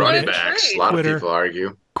 Go to he's running one of backs. three. A lot of Twitter. people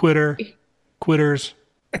argue. Quitter. Quitters.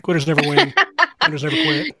 Quitters never win. Quitters never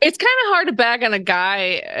quit. It's kind of hard to bag on a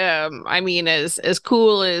guy. I mean, as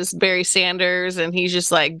cool as Barry Sanders, and he's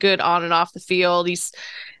just like good on and off the field. He's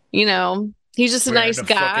just a Wearing nice the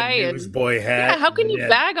guy. fucking And newsboy hat. yeah, how can you Yeah.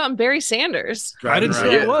 bag on Barry Sanders? I didn't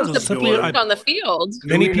Driving say around it was. with It's the simply door. On the field.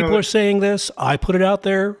 Many we people know- are saying this. I put it out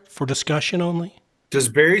there for discussion only. Does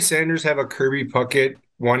Barry Sanders have a Kirby Puckett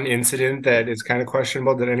one incident that is kind of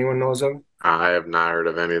questionable that anyone knows of? I have not heard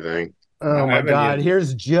of anything. Oh I my haven't God! either.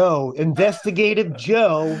 Here's Joe. Investigative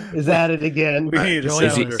Joe is at it again. We need a Is he-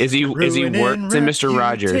 sounder. is he Ruining worse than Mr.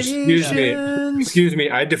 Rogers? reputations. Excuse me.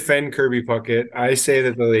 I defend Kirby Puckett. I say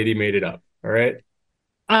that the lady made it up. All right.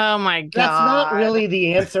 Oh my god. That's not really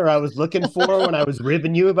the answer I was looking for when I was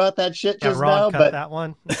ribbing you about that shit Yeah, just Ron now. cut But that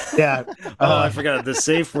one. yeah, Oh, I forgot. The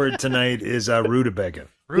safe word tonight is rutabaga.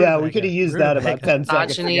 Yeah, we could have used that about Rutabaga. 10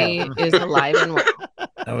 seconds Misogyny ago. is alive and well.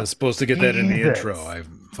 I was supposed to get that in the Jesus. intro. I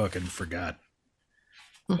fucking forgot.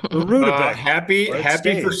 Happy Let's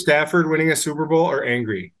for stay. Stafford winning a Super Bowl or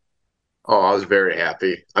angry? Oh, I was very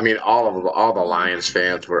happy. I mean, all the Lions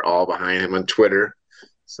fans were all behind him on Twitter.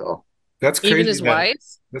 So That's crazy. Even his wife.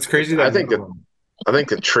 That's crazy. That I think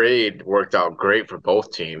the trade worked out great for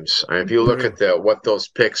both teams. I mean, if you look at what those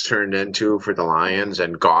picks turned into for the Lions,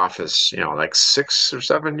 and Goff is like 6 or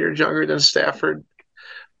 7 years younger than Stafford,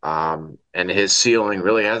 and his ceiling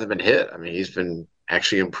really hasn't been hit. I mean, he's been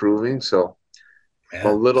actually improving. So I'm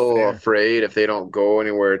a little afraid if they don't go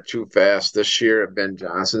anywhere too fast this year, Ben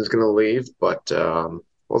Johnson's going to leave. But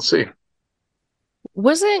we'll see.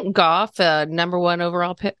 Wasn't Goff a number 1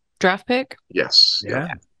 overall draft pick? Yes. Yeah.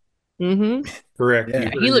 Mm-hmm. correct. Yeah.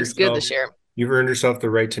 He looks good this year. You've earned yourself the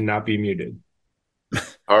right to not be muted.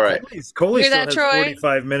 All right. Coley Hear still that, has Troy?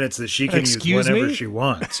 45 minutes that she can Excuse use whenever me? she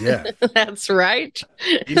wants. Yeah. That's right.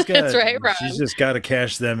 That's right, Ron. She's just got to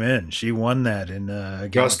cash them in. She won that in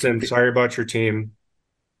Justin, sorry about your team.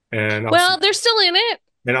 And Well, they're still in it.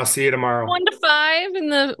 I'll see you tomorrow. 1-5 in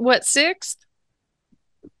the 6th?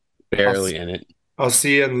 Barely in it. I'll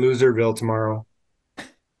see you in Loserville tomorrow.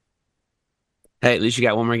 Hey, at least you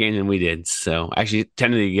got 1 more game than we did. So actually,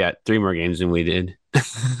 technically, you got 3 more games than we did.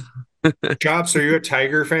 Chops, are you a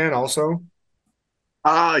Tiger fan also?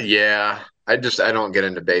 Yeah. I don't get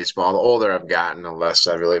into baseball. The older I've gotten, the less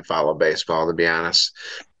I really follow baseball, to be honest.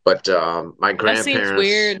 But my That seems grandparents,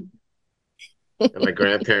 weird. my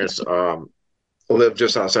grandparents lived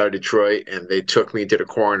just outside of Detroit, and they took me to the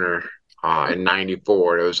corner in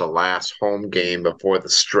 '94. It was the last home game before the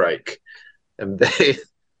strike, and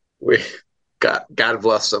God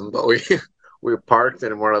bless them, but we parked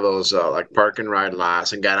in one of those like park and ride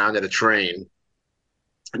lots and got onto the train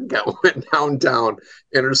and went downtown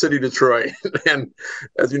inner city Detroit. And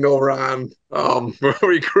as you know, Ron, where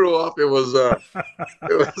we grew up, it was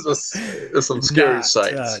some scary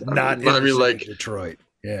sights. Not I mean, like Detroit.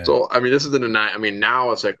 Yeah. So I mean, this is in the night. I mean,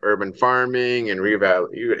 now it's like urban farming and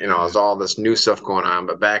there's all this new stuff going on.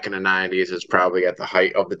 But back in the '90s, it's probably at the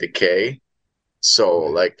height of the decay. So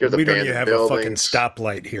like, there's we don't abandoned even have buildings. a fucking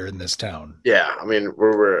stoplight here in this town. Yeah, I mean,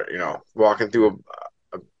 we're walking through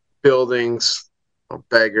buildings,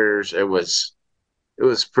 beggars. It was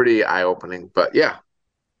pretty eye opening. But yeah.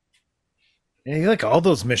 Yeah, you like all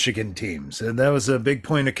those Michigan teams, and that was a big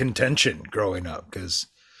point of contention growing up because,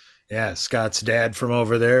 yeah, Scott's dad from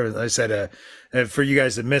over there. I said, for you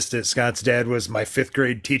guys that missed it, Scott's dad was my 5th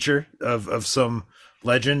grade teacher of some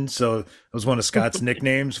legend, so it was one of Scott's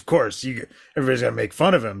nicknames. Of course, everybody's gonna make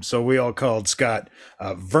fun of him, so we all called Scott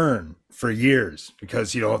Vern for years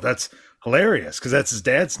because that's hilarious because that's his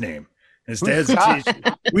dad's name. His dad's a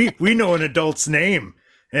teacher. We know an adult's name.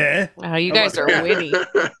 Yeah. Wow, you guys are witty.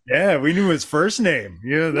 Yeah, we knew his first name.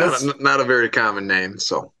 Yeah, that's not a very common name.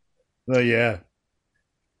 So, yeah.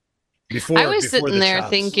 I was sitting there Chops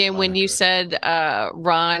thinking when you said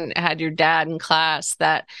Ron had your dad in class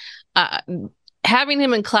that having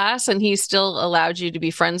him in class and he still allowed you to be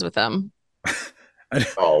friends with him.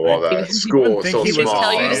 Oh well, the school was so He would small.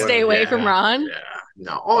 tell you to stay away from Ron. Yeah,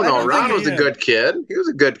 no. Oh no, Ron was a good kid. He was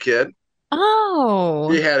a good kid. Oh,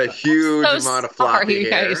 He had a huge so amount of floppy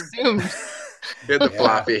sorry, I hair. assumed. He had the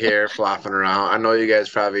floppy hair flopping around. I know you guys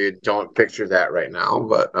probably don't picture that right now,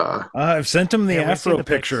 but I've sent him the Yeah, we've seen afro the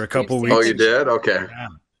picture a pics. couple We've weeks. oh, you did? Okay.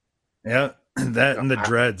 Yeah, that and the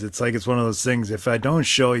dreads. It's like it's one of those things. If I don't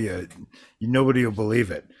show you, nobody will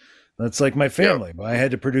believe it. That's like my family. I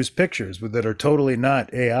had to produce pictures that are totally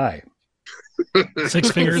not AI.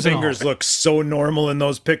 6 fingers and all. Fingers look so normal in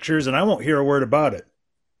those pictures, and I won't hear a word about it.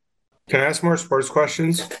 Can I ask more sports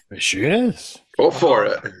questions? She is. Go for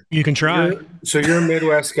it. You can try. So you're a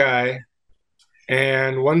Midwest guy,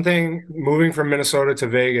 and one thing, moving from Minnesota to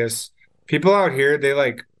Vegas, people out here, they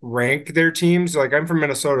like rank their teams. Like I'm from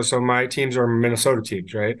Minnesota, so my teams are Minnesota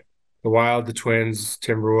teams, right? The Wild, the Twins,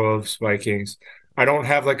 Timberwolves, Vikings. I don't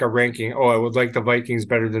have like a ranking. Oh, I would like the Vikings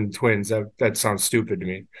better than the Twins. That sounds stupid to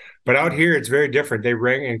me. But out here, it's very different. They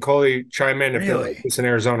rank, and Coley, chime in if they're like this in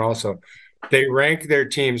Arizona also. They rank their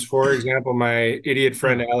teams. For example, my idiot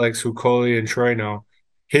friend Alex, who Coley and Troy know,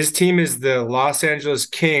 his team is the Los Angeles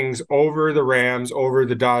Kings over the Rams, over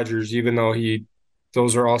the Dodgers, even though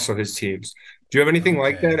those are also his teams. Do you have anything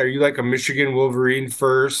like that? Are you like a Michigan Wolverine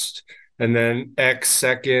first and then X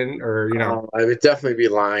second, or I would definitely be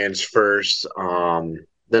Lions first. Then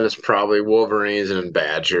it's probably Wolverines and then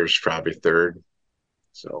Badgers probably third.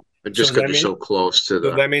 So just because they're so close to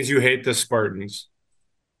So that means you hate the Spartans.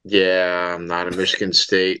 Yeah, I'm not a Michigan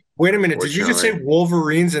State. Wait a minute. Did you just say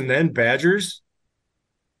Wolverines and then Badgers?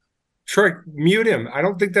 Troy, mute him. I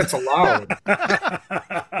don't think that's allowed.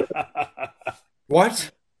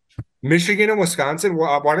 What? Michigan and Wisconsin?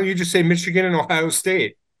 Why don't you just say Michigan and Ohio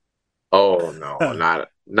State? Oh no,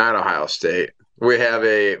 not Ohio State. We have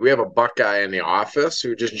a Buckeye in the office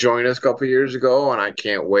who just joined us a couple years ago, and I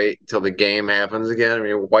can't wait until the game happens again. I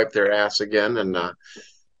mean, we'll wipe their ass again, and I'll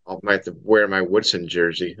have to wear my Woodson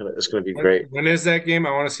jersey. It's going to be great. When is that game?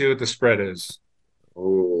 I want to see what the spread is.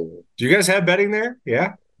 Ooh. Do you guys have betting there?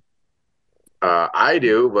 Yeah. I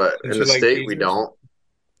do, but Don't in you the like state we teasers? don't.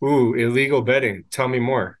 Ooh, illegal betting. Tell me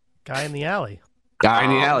more. Guy in the alley. Guy in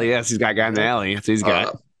the alley. Yes, he's got a guy in the alley. That's what he's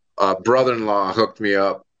got. Brother-in-law hooked me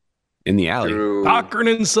up In the alley. through. Cochran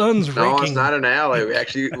and Sons No, it's raking. not an alley.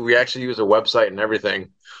 We actually use a website and everything.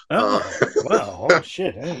 Oh, wow. Oh,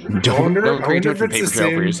 shit. Hey. Don't I create wonder too if much of a it's paper the trail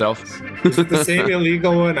for same- yourself. Is it the same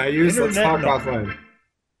illegal one I use? Let's talk Internet, no. offline.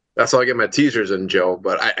 That's how I get my teasers in, Joe.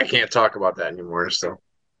 But I can't talk about that anymore. So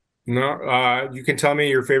No, you can tell me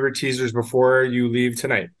your favorite teasers before you leave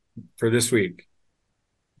tonight for this week.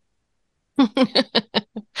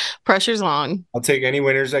 Pressure's on. I'll take any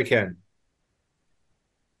winners I can.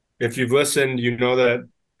 If you've listened, you know that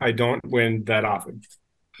I don't win that often.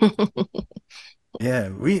 Yeah,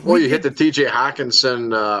 well, you hit the T.J.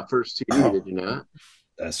 Hawkinson first TV, did you not?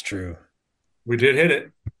 That's true. We did hit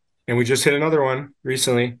it, and we just hit another one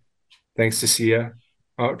recently, thanks to Sia.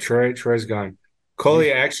 Oh, Troy's gone.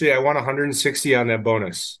 Coley, actually, I won 160 on that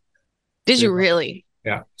bonus. Did you really?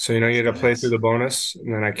 Yeah, so you had to play through the bonus,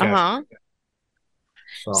 and then I cashed.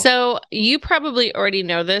 Uh-huh. So you probably already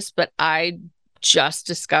know this, but I just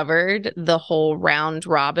discovered the whole round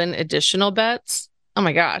robin additional bets. Oh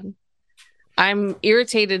my God. I'm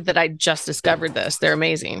irritated that I just discovered this. They're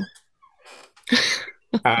amazing.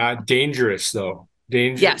 Dangerous though.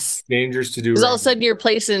 Yes. Dangerous to do. Because all of a wrong. sudden you're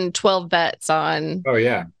placing 12 bets on Oh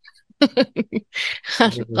yeah.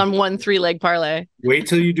 on one 3-leg parlay. Wait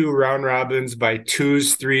till you do round robins by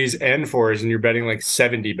 2s, 3s, and 4s, and you're betting like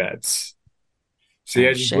 70 bets. So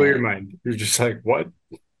yeah, just blow your mind. You're just like, what?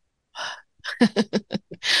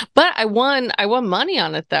 But I won money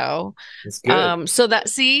on it though. It's good. So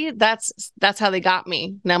that's how they got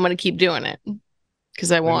me. Now I'm gonna keep doing it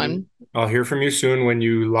because I won. I'll hear from you soon when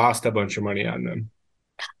you lost a bunch of money on them.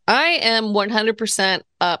 I am 100%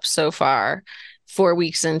 up so far 4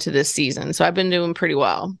 weeks into this season. So I've been doing pretty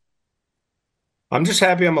well. I'm just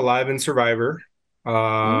happy I'm alive in Survivor.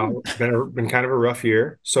 It's been kind of a rough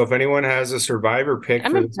year. So if anyone has a Survivor pick,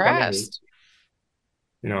 I'm for this coming impressed.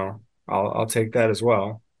 week, I'll take that as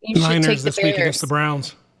well. You should take Niners the this week against the Bears.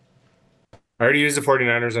 Browns. I already used the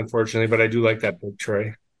 49ers, unfortunately, but I do like that pick,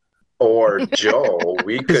 Troy. Or Joe,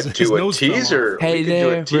 we could His do a nose fell off. teaser. Hey we could do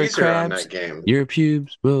there, a teaser on crabs. that game. Your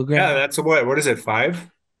pubes will grab. Yeah, that's a what? What is it,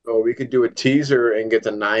 5? Oh, we could do a teaser and get the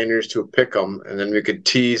Niners to pick them, and then we could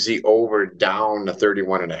tease the over down to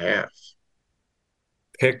 31.5.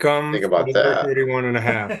 Pick them. Think about that.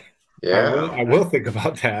 31.5. Yeah. I will think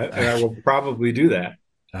about that, and I will probably do that.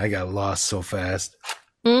 I got lost so fast.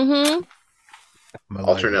 Mm-hmm. My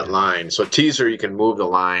Alternate life. line. So teaser, you can move the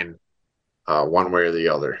line one way or the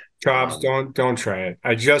other. Chops, don't try it.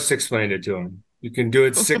 I just explained it to him. You can do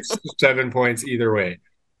it 6 to 7 points either way.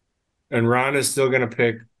 And Ron is still going to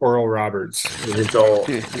pick Oral Roberts. So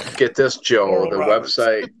get this, Joe. Oral The Roberts.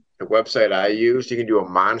 website I used, you can do a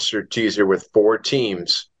monster teaser with 4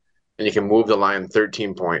 teams, and you can move the line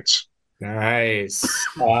 13 points. Nice.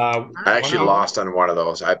 I actually One out- lost on one of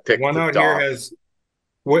those. I picked One the out dog. here has,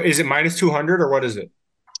 what is it, minus 200 or what is it?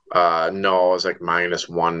 No, it was like minus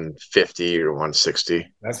 150 or 160.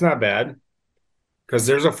 That's not bad. Because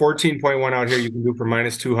there's a 14.1 out here you can do for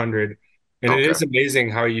minus 200. And it Okay. is amazing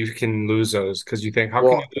how you can lose those because you think, how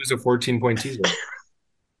Well- can you lose a 14-point teaser?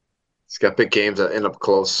 It's got big games that end up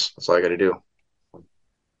close. That's all I got to do.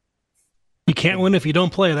 You can't win if you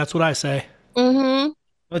don't play. That's what I say. Mm-hmm.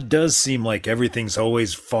 It does seem like everything's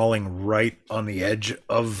always falling right on the edge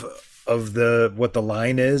of the what the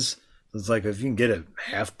line is. It's like if you can get a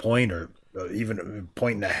half point or even a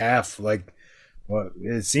point and a half, like, well,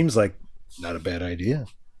 it seems like not a bad idea.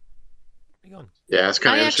 Yeah, it's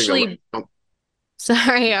kind I of interesting.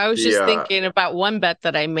 Sorry, I was just Yeah. thinking about one bet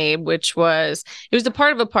that I made, which was it was a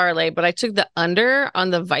part of a parlay, but I took the under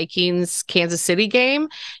on the Vikings Kansas City game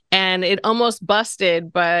and it almost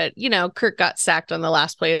busted, but Kirk got sacked on the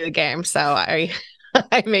last play of the game, so I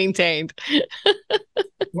I maintained.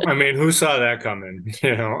 I mean, who saw that coming?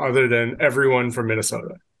 Other than everyone from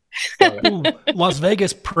Minnesota. Ooh, Las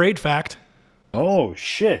Vegas parade fact. Oh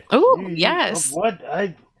shit! Oh, yes. What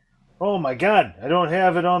Oh my god! I don't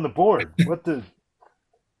have it on the board. What the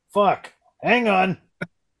fuck? Hang on.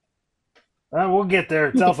 We'll get there.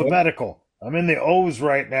 It's alphabetical. I'm in the O's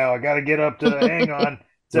right now. I got to get up to the. Hang on.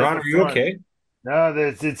 It's at Ron, the are you front. okay? No,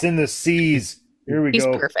 it's in the C's. Here we He's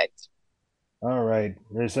go. perfect. All right.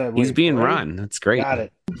 There's that. He's wait, being parade? run. That's great. Got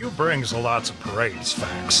it. You brings lots of parades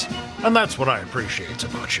facts. And that's what I appreciate so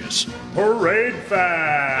much is parade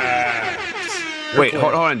facts. Wait,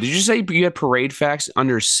 hold on. Did you say you had parade facts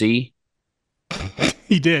under C?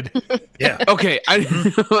 He did. Yeah. Okay, I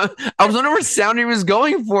was wondering where Sounder was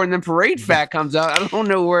going for, and then parade fact comes out. I don't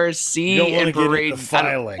know where You C don't want and to get parade. into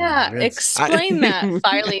filing. Yeah, It's- explain that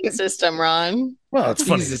filing system, Ron. Well, it's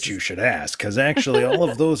funny Jesus. that you should ask, because actually all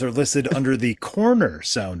of those are listed under the corner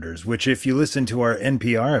sounders, which if you listen to our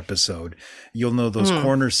NPR episode, you'll know those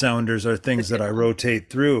corner sounders are things that I rotate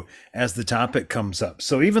through as the topic comes up.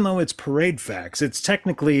 So even though it's parade facts, it's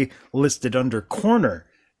technically listed under corner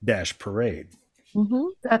dash parade. Mm-hmm.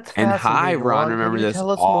 That's And hi, fascinating, Ron. Can Remember you this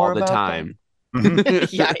tell us all more the about that? time.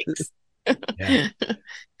 Yikes. Yeah.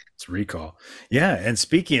 It's recall. Yeah, and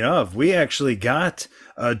speaking of, we actually got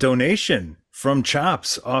a donation from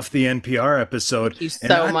Chops off the NPR episode. Thank you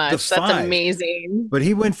and so not much. the That's 5, amazing. But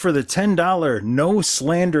he went for the $10 no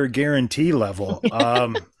slander guarantee level.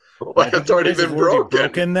 Well, it's already You guys have been broken.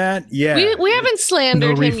 broken that? Yeah. We haven't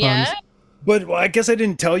slandered No him refunds. yet. But I guess I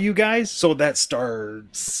didn't tell you guys, so that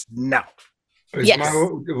starts now. Yes.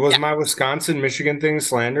 Was my Wisconsin Michigan thing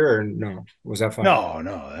slander or no? Was that fine? No,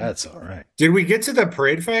 that's all right. Did we get to the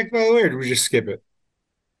parade fact by the way, or did we just skip it?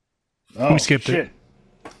 Oh, We skipped it.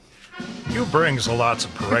 You brings lots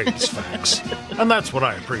of parades facts. And that's what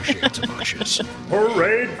I appreciate so much is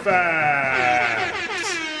parade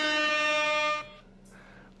facts.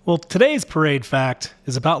 Well, today's parade fact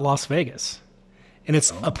is about Las Vegas, and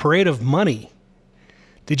it's a parade of money.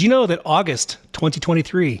 Did you know that August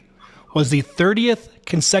 2023 was the 30th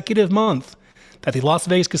consecutive month that the Las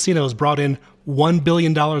Vegas casinos brought in $1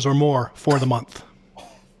 billion or more for the month?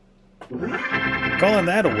 Calling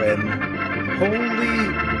that a win.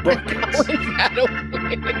 Holy buckets.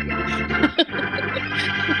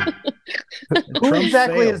 Who Trump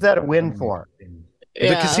exactly failed. is that a win for?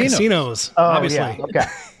 The casino. Casinos, Oh, obviously. yeah.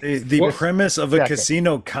 Okay. The What- premise of a Second.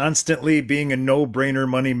 casino constantly being a no-brainer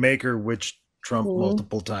money maker, which Trump Mhm.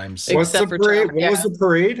 multiple times. What's the Except for parade? Trump, What was yeah. the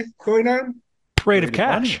parade going on? Parade of Parade of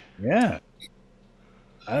money. cash. Yeah.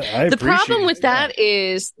 I The problem appreciate with that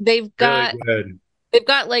is they've got Really good. they've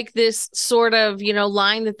got like this sort of,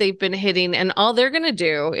 line that they've been hitting, and all they're gonna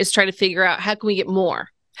do is try to figure out how can we get more?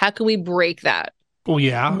 How can we break that? Well,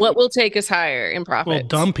 yeah. What will take us higher in profits? Well,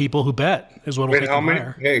 dumb people who bet is what will Wait, take how them many?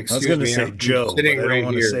 higher. Hey, I was excuse going to me. say I'm Joe, but I sitting don't right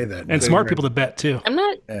want to here. say that. And smart people that bet too. I'm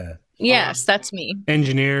not. Yeah. Yes, that's me.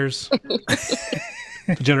 Engineers,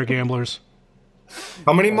 degenerate gamblers.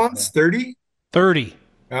 How many months? 30? 30.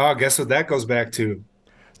 Oh, guess what that goes back to?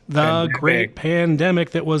 The Pandemic. great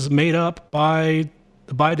pandemic that was made up by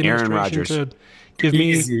the Biden Aaron administration Rodgers. to give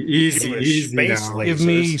me Easy Space now. laser. give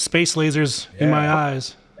me space lasers in my Yeah.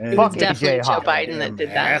 eyes. And It was Fuck definitely AJ Joe Hawk. Biden that did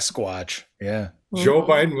that. Sasquatch. Yeah. Joe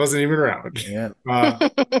Biden wasn't even around. Yeah.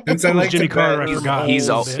 Since I like Jimmy to Carter, bet, I forgot.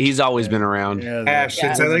 He's always been around. Yeah. Ash,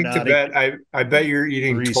 since I like to bet, I bet you're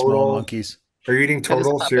eating Three small total. monkeys. Are you eating For his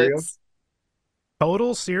total cereal? puppets.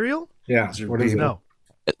 Total cereal? Yeah. These are What is it? big. No.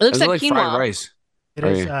 It looks It's like fried quinoa. rice. It Oh,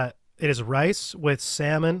 is yeah. it is rice with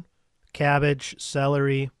salmon, cabbage,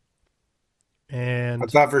 celery, and I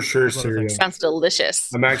thought for sure What other cereal. things? Sounds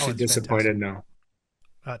delicious. I'm actually it's disappointed now.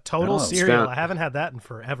 total No, it's cereal. found- I haven't had that in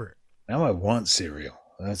forever. Now I want cereal.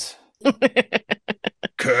 That's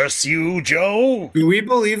curse you, Joe. Do we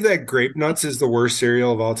believe that grape nuts is the worst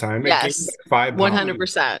cereal of all time? It Yes. came like 5 pounds.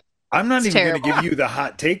 100%. I'm not It's even going to terrible. give you the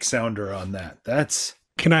hot take sounder on that. That's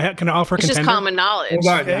Can I offer a It's just contender? common knowledge. Hold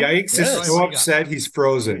on. Okay. Yikes Yes. is so upset he's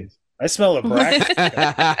frozen. I smell a bracket.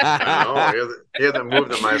 Oh, he hasn't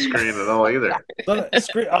moved on my screen at all either. Oh,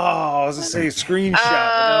 I was gonna say screenshot. but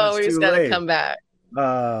Oh, now he's it's too got to late. come back.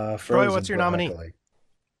 Frozen what's your nominee? broccoli.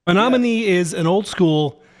 My nominee is an old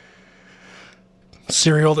school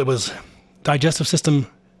cereal that was digestive system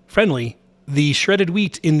friendly. The shredded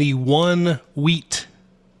wheat in the one wheat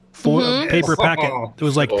paper packet. It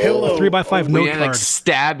was like a 3x5 We note had to, like card.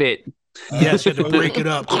 stab it. Yes, you had to break it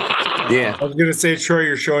up. Yeah. I was gonna say, Troy,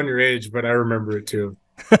 you're showing your age, but I remember it too.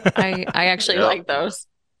 I actually Yeah. like those.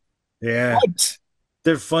 Yeah, What?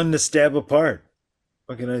 they're fun to stab apart.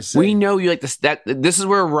 What can I say? We know you like that. This is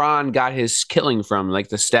where Ron got his killing from. Like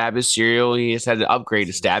the stab his cereal. He just had to upgrade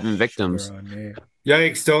to stabbing victims. Sugar on me.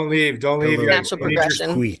 Yikes! Don't leave! Don't leave! Hello. guys. Natural We need your-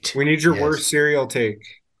 progression. Wheat. We need your Yes. worst cereal take.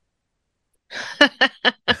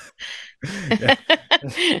 I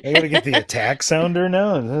gotta get the attack sounder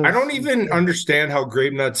now. I don't even understand how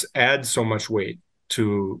grape nuts add so much weight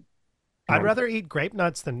to. I'd rather eat grape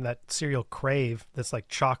nuts than that cereal Crave that's like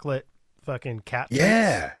chocolate fucking cat.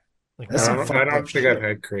 Yeah. Like, That's some I fucked don't up think shit. I've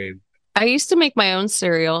had Crave. I used to make my own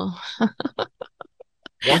cereal.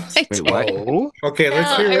 What? I Wait, did. what? Oh, Okay,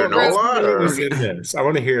 let's Yeah, hear I what wrote- was in this. I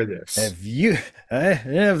want to hear this. have you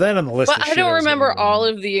have that on the list? But of I shit don't was remember eating. all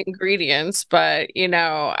of the ingredients, but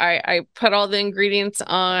I put all the ingredients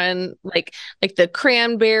on like the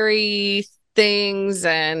cranberry things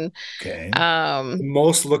and Okay. The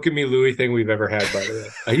most look at me Louie thing we've ever had, by the way.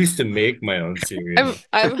 I used to make my own cereal.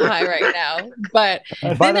 I'm high right now. But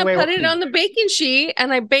By then the I way, put it on the baking sheet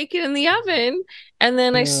and I bake it in the oven and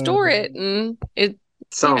then I store it and it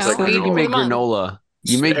Sounds know, like I think you granola. make Come on. granola.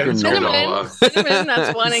 You make And granola. cinnamon,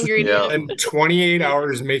 that's one ingredient. And 28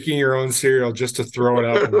 hours making your own cereal just to throw it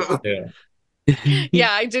out. Yeah.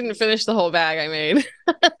 Yeah, I didn't finish the whole bag I made.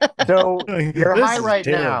 So you're This high is right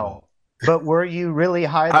terrible. now, but were you really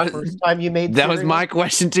high I the was- first time you made That was cereal? my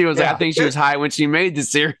question too. Was like, I Yeah. think she was high when she made the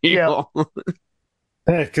cereal.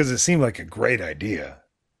 Because it seemed like a great idea.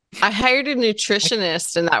 I hired a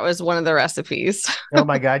nutritionist and that was one of the recipes. Oh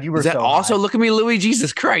my God, you were Is that so also high. look at me, Louis?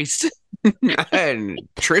 Jesus Christ.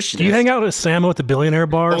 Nutritionist. Do you hang out at Samo at the billionaire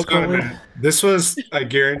bars? Hold on a Colin? minute. This was, I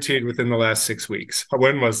guaranteed, within the last 6 weeks.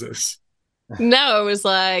 When was this? No, it was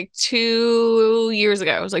like 2 years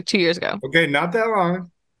ago. It was like 2 years ago. Okay, not that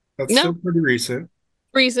long. That's No. still pretty recent.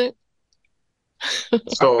 Recent.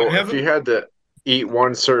 So I have- if you had to eat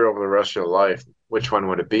one cereal for the rest of your life, which one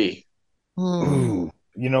would it be? Ooh,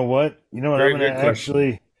 you know what? You know what? Very I'm gonna good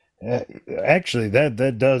question. actually that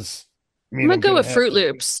does. I'm gonna go with have Fruit to-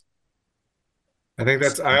 Loops. I think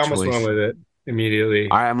that's, I Good almost choice. went with it immediately.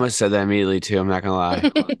 I almost said that immediately too. I'm not gonna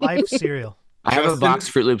lie. Life cereal. I have a Justin- box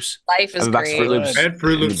of Fruit Loops. Life I is have a box of Fruit great. Loops. I had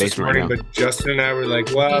Fruit in the Loops this basement right morning, now. but Justin and I were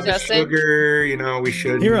like, well, Hey, the Justin. sugar, we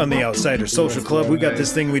should. Here on the Outsider Social Club, we got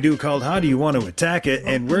this thing we do called How Do You Want to Attack It?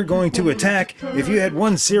 And we're going to attack if you had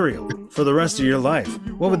one cereal for the rest of your life.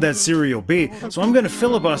 What would that cereal be? So I'm going to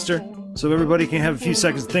filibuster so everybody can have a few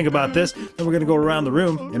seconds to think about this. Then we're going to go around the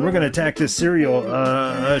room and we're going to attack this cereal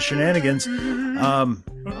shenanigans.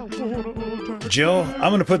 Jill,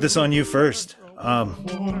 I'm going to put this on you first.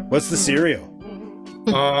 What's the cereal?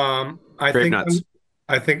 I Grape think nuts.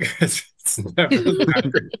 I think it's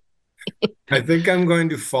never I think I'm going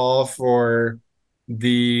to fall for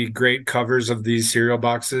the great covers of these cereal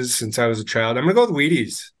boxes since I was a child. I'm gonna go with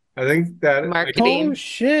Wheaties. I think that Marketing. Oh,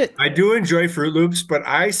 shit. I do enjoy Fruit Loops, but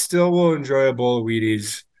I still will enjoy a bowl of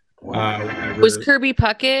Wheaties. Whenever- Was Kirby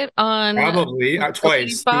Puckett on probably twice,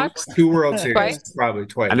 Wheaties box? two World Series, Twice? probably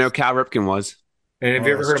twice. I know Cal Ripken was. And have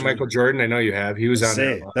you Oh, ever that's heard of true. Michael Jordan? I know you have. He was on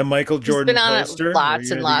Say, there. that Michael He's Jordan been on poster. it lots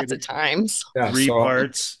where and you lots had to of times. Yeah, get three so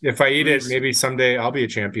parts. if I eat it, Reese. maybe someday I'll be a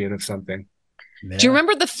champion of something. Yeah. Do you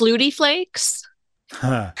remember the Flutie Flakes?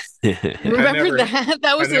 Huh. Remember never- that?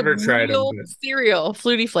 That was I never a tried 'em, real but- cereal.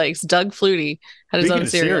 Flutie Flakes. Doug Flutie had his Speaking own of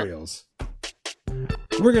cereal. cereals,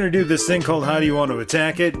 we're gonna do this thing called How Do You Want to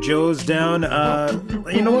Attack It? Joe's down.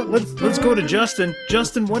 You know what? Let's go to Justin.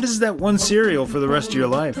 Justin, what is that one cereal for the rest of your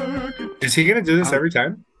life? Is he going to do this every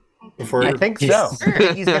time? Before I think so. I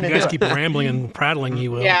think he's gonna You do guys it. keep rambling and prattling,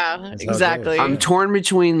 you will. Yeah, how it exactly. I'm torn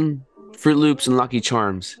between Fruit Loops and Lucky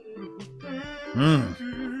Charms.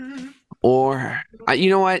 Or you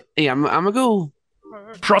know what? Hey, I'm gonna go.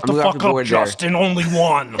 Shut I'm the gonna go off fuck the up, board there. Justin. Only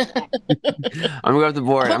one. I'm gonna go off the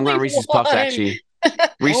board. I'm going Only Reese's Puffs one. actually.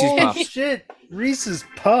 Reese's Oh Puffs. shit! Reese's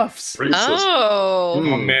Puffs. Oh,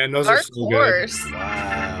 Oh man, those are dark so good. horse.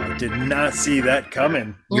 Wow, did not see that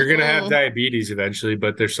coming. You're gonna have Mm-mm. diabetes eventually,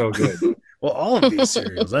 but they're so good. Well, all of these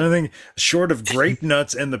cereals, anything short of grape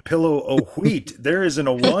nuts and the pillow of wheat, there isn't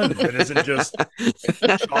a one that isn't just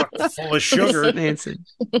chock full of sugar. Nancy.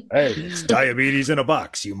 Hey, it's diabetes in a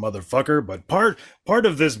box, you motherfucker. But part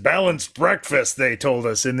of this balanced breakfast, they told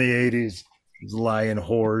us in the 80s, was lying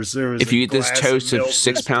whores. There was If a you eat this glass toast of milk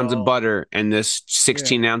 6 this pounds of tall. butter and this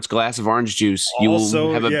 16-ounce glass of orange juice, you Also,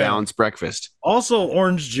 will have a yeah. balanced breakfast. Also,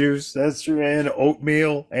 orange juice, that's true, and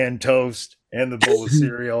oatmeal and toast and the bowl of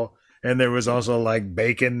cereal. And there was also like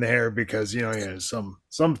bacon there because, you know, yeah,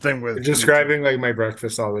 something with You're describing like my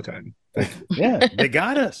breakfast all the time. Yeah, they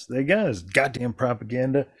got us. They got us. Goddamn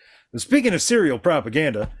propaganda. But speaking of cereal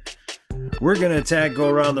propaganda, we're going to go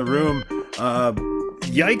around the room.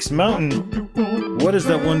 Yikes Mountain. What is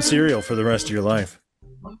that one cereal for the rest of your life?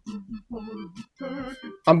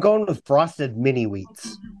 I'm going with Frosted Mini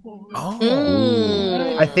Wheats. Oh,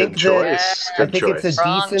 Mm. I think Good that choice. I Good think choice. it's a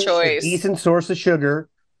Wrong choice. decent source of sugar,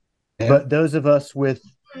 Yeah. but those of us with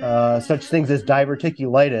such things as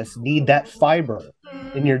diverticulitis need that fiber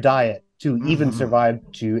in your diet to even survive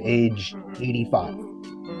to age 85.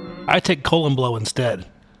 I take colon blow instead.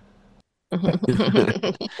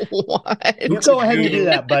 What? You go ahead and do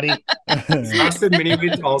that, buddy. Frosted mini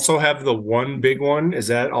wheats also have the one big one. Is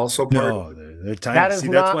that also part? No, they're tiny. That is See,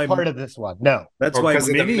 not that's why part of this one. No. That's Oh, why 'cause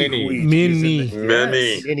of the mini mini. wheat. Mini. is in the-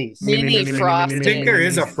 Mini. Minis. Mini frosted. I think there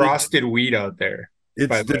is a frosted wheat out there. It's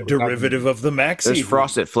By the the way, derivative of the maxi. There's wheat.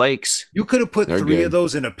 frosted flakes. You could have put They're 3 good. of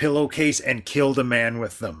those in a pillowcase and killed a man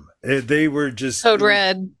with them. They were just Code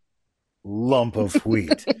Red. lump of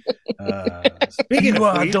wheat. Speaking You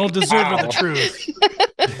of wheat, don't deserve the truth.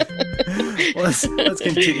 let's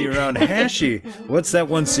continue around. Hashi, what's that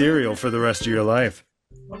one cereal for the rest of your life?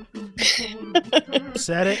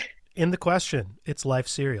 Said it in the question. It's Life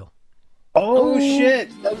cereal. Oh, shit!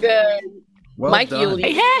 So good. Well Mike done. Yuli.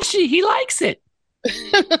 Hey, Hashi, he likes it.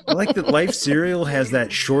 I like that Life cereal has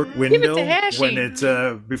that short window Hashi. when it's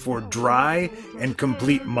before dry and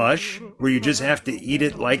complete mush, where you just have to eat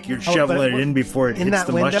it like you're shoveling it in before it In hits that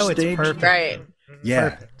the window, mush it's stage. perfect. Right. Yeah.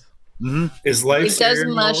 Perfect. hmm Is Life It does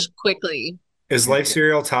cereal, mush quickly. Is Life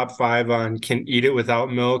cereal top 5 on can eat it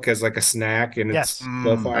without milk as like a snack and Yes. it's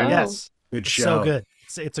still fine? Oh. Yes. Good It's show. so good.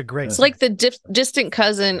 It's a great. It's like the distant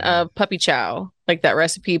cousin of Puppy Chow, like that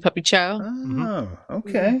recipe Puppy Chow. Oh,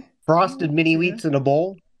 okay. Frosted mini wheats in a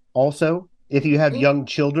bowl. Also, if you have young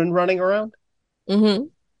children running around, Mm-hmm.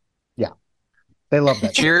 they love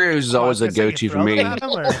that. Cheerios is always a go-to for me.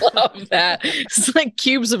 Love that. It's like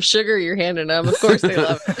cubes of sugar you're handing them. Of course they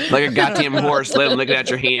love it. Like a goddamn horse looking at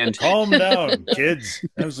your hand. Calm down, kids.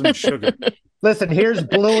 Have some sugar. Listen, here's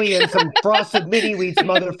Bluey and some frosted mini wheats,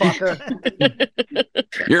 motherfucker.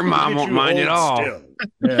 Your mom won't mind at all. Still.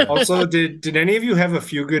 Yeah. Also, did any of you have a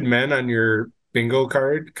Few Good Men on your bingo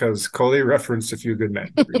card? Because Coley referenced A Few Good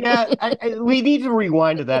Men. Yeah, we need to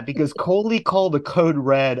rewind to that because Coley called a code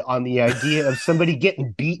red on the idea of somebody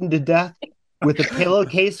getting beaten to death with a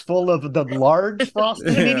pillowcase full of the large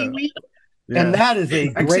frosted mini wheat. Yeah. And that is a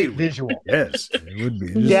Actually, great visual. Yes, it would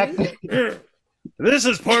be. Yeah, This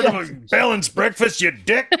is part of a balanced breakfast, you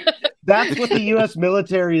dick. that's what the U.S.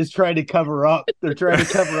 military is trying to cover up. They're trying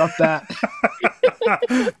to cover up that.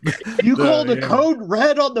 You called a code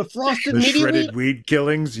red on the frosted The mini shredded wheat? weed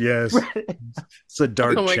killings, yes. It's a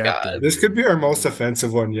dark Oh my chapter. This could be our most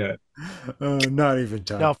offensive one yet. Not even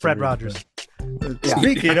time. No, Fred Rogers.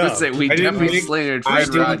 Speaking I would of, say we I didn't definitely make- slandered I Fred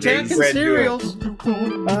didn't Rogers. take attacking Red do it. cereals.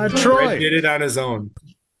 Fred Troy. did it on his own.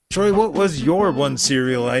 Troy, what was your one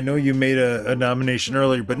cereal? I know you made a nomination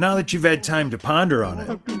earlier, but now that you've had time to ponder on it,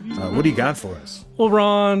 what do you got for us? Well,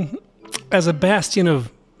 Ron, as a bastion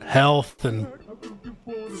of health and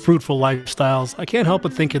fruitful lifestyles, I can't help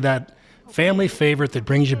but think of that family favorite that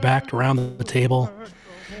brings you back around the table.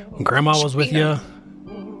 When Grandma was with you,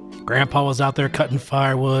 Grandpa was out there cutting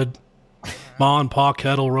firewood, Ma and Pa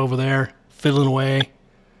Kettle were over there fiddling away.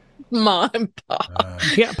 Mom and Pop.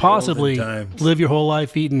 You can't possibly Golden times. live your whole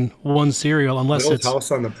life eating one cereal unless Little it's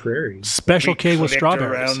house on the prairie. Special K with Clicked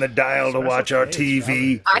strawberries. around the dial to watch our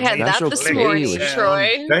TV. I had that Special this K morning, with-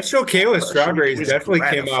 Troy. That show K with strawberries was definitely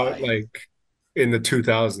came out gratifying. like in the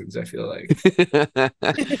 2000s, I feel like.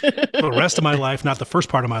 The rest of my life, not the first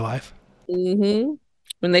part of my life. Mm-hmm.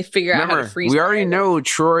 When they figure out how to Remember, freeze. we already know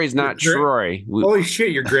Troy's not Sure. Troy. Holy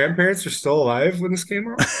shit, your grandparents are still alive when this came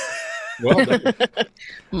out? Well done.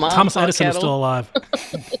 Mom, Thomas Pa Edison is Kettle. still alive.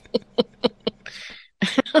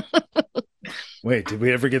 Wait, did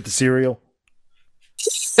we ever get the cereal?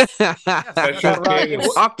 Special K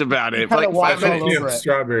We talked about it. kinda Like walked 5 all minutes. over it.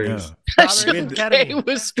 strawberries. Special and K ketamine.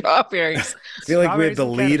 with strawberries. I feel like we had Strawberries the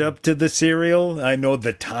and lead ketamine. up to the cereal. I know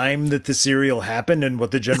the time that the cereal happened and what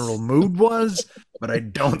the general mood was, but I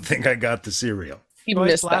don't think I got the cereal. You Troy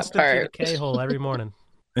missed that blasted through part. the K-hole every morning.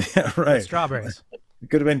 Yeah, right. Strawberries. It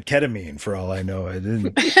could have been ketamine for all I know. I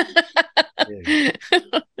didn't.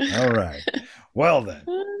 All right. Well then,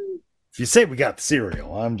 if you say we got the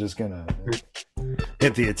cereal, I'm just gonna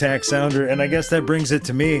hit the attack sounder, and I guess that brings it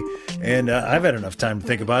to me. And I've had enough time to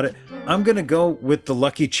think about it. I'm gonna go with the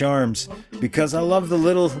Lucky Charms because I love the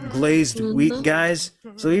little glazed wheat guys.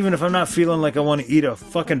 So even if I'm not feeling like I want to eat a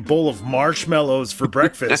fucking bowl of marshmallows for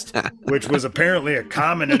breakfast, which was apparently a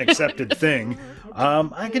common and accepted thing,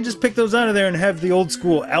 I can just pick those out of there and have the old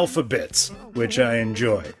school Alpha-Bits, which I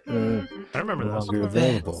enjoy. I remember No those. longer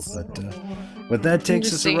available, but that takes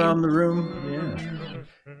us Interesting. around the room.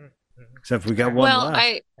 Yeah. Except we got one Well,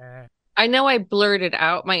 left. I know I blurted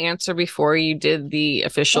out my answer before you did the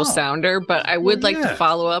official Oh. sounder, but I would like yeah. to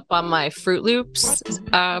follow up on my Fruit Loops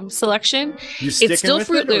selection. You sticking still with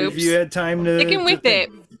Fruit it, or have Loops. you had time to Sticking to with it,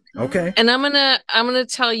 think? Okay. and I'm gonna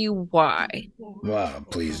tell you why. Wow,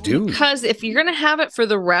 please do. Because if you're gonna have it for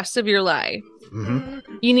the rest of your life, hmm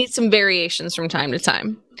you need some variations from time to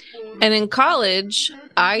time. And in college,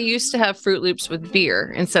 I used to have Fruit Loops with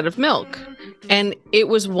beer instead of milk, and it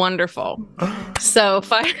was wonderful. So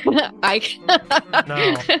if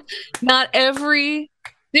not every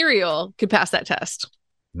cereal could pass that test.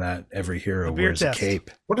 Not every hero The beer wears test. a cape.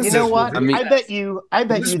 What is You this? know what? I mean- I bet you Is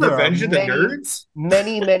this there are Revenge of the many, Nerds?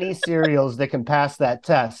 many cereals that can pass that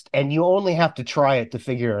test, and you only have to try it to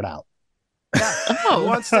figure it out. Who Oh,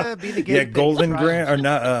 wants to be the guinea Yeah, pig? Golden Try Gram or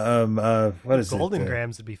not? What is Golden it?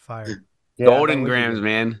 grams would be fire. Yeah, Golden that would be grams, good.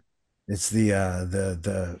 man. It's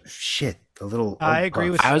the shit. The little. I oat agree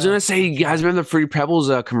puff. with I was gonna say, you guys remember the Fruity Pebbles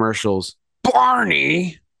commercials?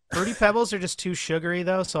 Barney. Fruity Pebbles are just too sugary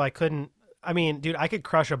though, so I couldn't. I mean, dude, I could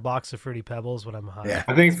crush a box of Fruity Pebbles when I'm high. Yeah.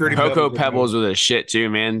 I think Fruity Cocoa are Pebbles good. with a shit too,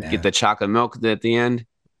 man. Yeah. Get the chocolate milk at the end.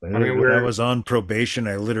 When I mean, when I we're- was on probation,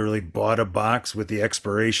 I literally bought a box with the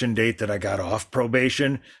expiration date that I got off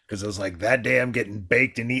probation because I was like, that day I'm getting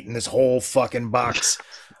baked and eating this whole fucking box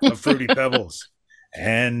of Fruity Pebbles.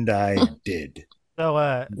 And I did.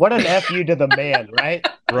 So, What an F you to the man, right?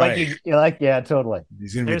 Right. Yeah, totally.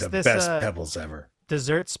 These are going to be There's the this, best uh, Pebbles ever.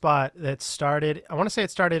 dessert spot that started. I want to say it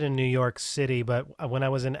started in New York City, but when I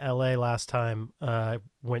was in LA last time, I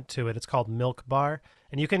went to it. It's called Milk Bar,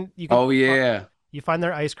 and you can. Oh yeah. You find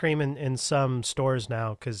their ice cream in some stores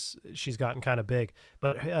now because she's gotten kind of big.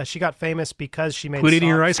 But she got famous because she made. Quit eating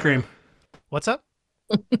her soft ice cream. serve- What's up?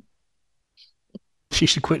 She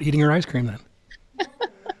should quit eating her ice cream then.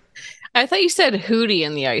 I thought you said Hootie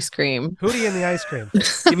in the ice cream. Hootie in the ice cream.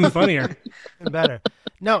 Even funnier. Even better.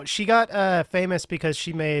 No, she got famous because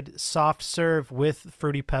she made soft serve with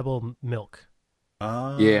Fruity Pebble milk.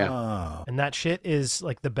 Ah. And that shit is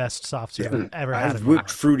like the best soft serve I've ever had. I've in my whipped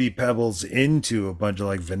life. Fruity Pebbles into a bunch of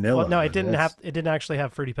like vanilla. Well, no, it but didn't that's- have. It didn't actually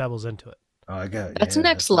have Fruity Pebbles into it. Oh, I got That's yeah,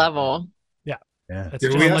 next not level. bad. Yeah. It's Did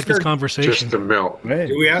just we Don't ask like this her- conversation. Just the milk. Hey,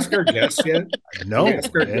 Did we ask our guests yet? no,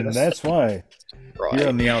 Yes, sir, and yes. that's why here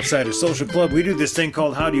on the Outsider Social Club, we do this thing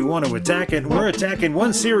called How Do You Want to Attack It? We're attacking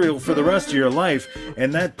one cereal for the rest of your life,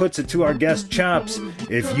 and that puts it to our guest Chops.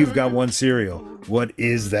 If you've got one cereal, what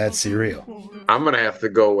is that cereal? I'm gonna have to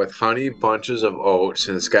go with Honey Bunches of Oats,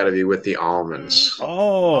 and it's got to be with the almonds.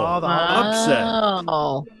 Oh, the upset.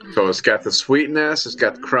 Oh, So it's got the sweetness, it's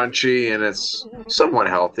got the crunchy, and it's somewhat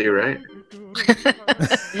healthy, right?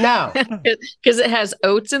 Now, because it has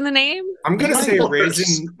oats in the name. I'm gonna say Of course.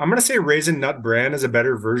 raisin. I'm gonna say Raisin Nut Bran is a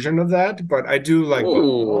better version of that, but I do like.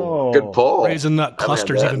 Ooh, Oh. good pull. Raisin Nut I've had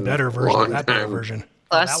Cluster's that even in better a version. long That better time. version.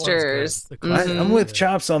 Clusters. The cluster. I'm with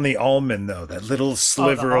Chops on the almond though. That little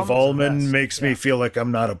sliver of almonds are the almond best. makes me Yeah. feel like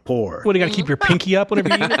I'm not a poor. What, do you got to keep your pinky up whenever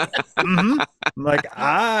you eat it? Mhm. I'm like,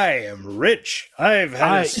 I am rich. I've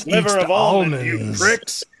had I a sliver eat of the almond, you almonds.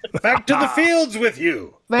 pricks. Back to the fields with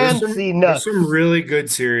you. There's fancy nuts. some really good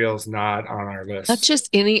cereals not on our list. Not just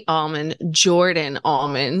any almond, Jordan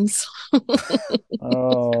almonds.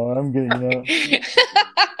 Oh, I'm getting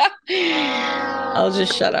I'll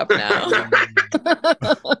just shut up now.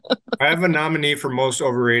 I have a nominee for most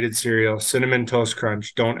overrated cereal: Cinnamon Toast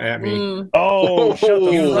Crunch. Don't at me. Mm. Oh, shut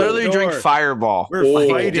the You front literally drink door. Fireball. We're Oh.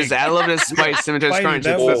 fighting. Just add a little bit of spice, cinnamon toast Fighting, crunch.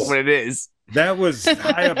 that That's was- what it is. That was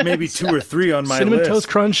high up, maybe 2 or 3 on my Cinnamon list. Toast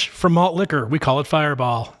Crunch from malt liquor. We call it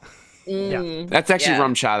Fireball. Mm. That's actually Yeah.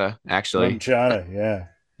 rum chata, actually. Chata, yeah.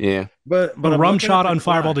 Yeah. But The I'm rum looking shot at the on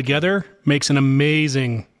Fireball clock. together makes an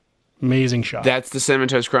amazing shot. That's the cinnamon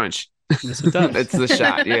toast crunch. Yes, it does. That's the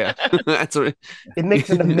shot. Yeah. That's what. It makes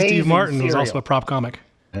an amazing Steve Martin was cereal. also a prop comic.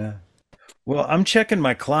 Yeah. Well, I'm checking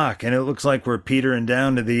my clock, and it looks like we're petering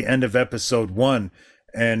down to the end of episode 1.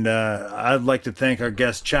 And I'd like to thank our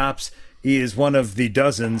guest Chops. He is one of the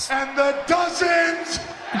dozens And the dozens!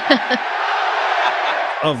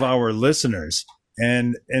 of our listeners.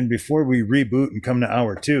 And before we reboot and come to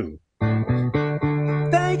hour 2,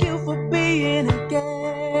 Thank you for being a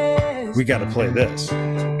guest. we got to play this.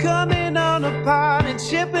 Coming on a pod and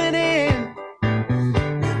shipping in.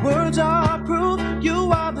 Your words are proof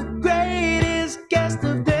you are the greatest guest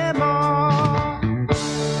of them all.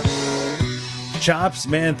 Chops,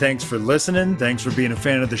 man, thanks for listening. Thanks for being a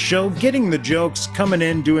fan of the show, getting the jokes, coming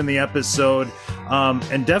in, doing the episode.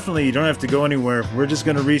 And definitely, you don't have to go anywhere. We're just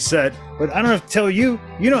going to reset. But I don't have to tell you.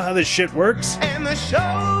 You know how this shit works. And the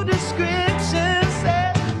show description says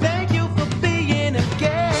thank you for being a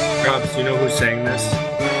guest. Chops, you know who sang this?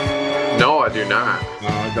 No, I do not.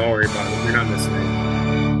 Don't worry about it. You're not listening.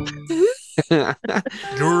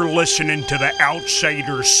 You're listening to the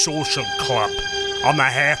Outsiders Social Club on the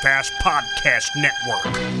Half-Ass Podcast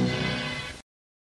Network.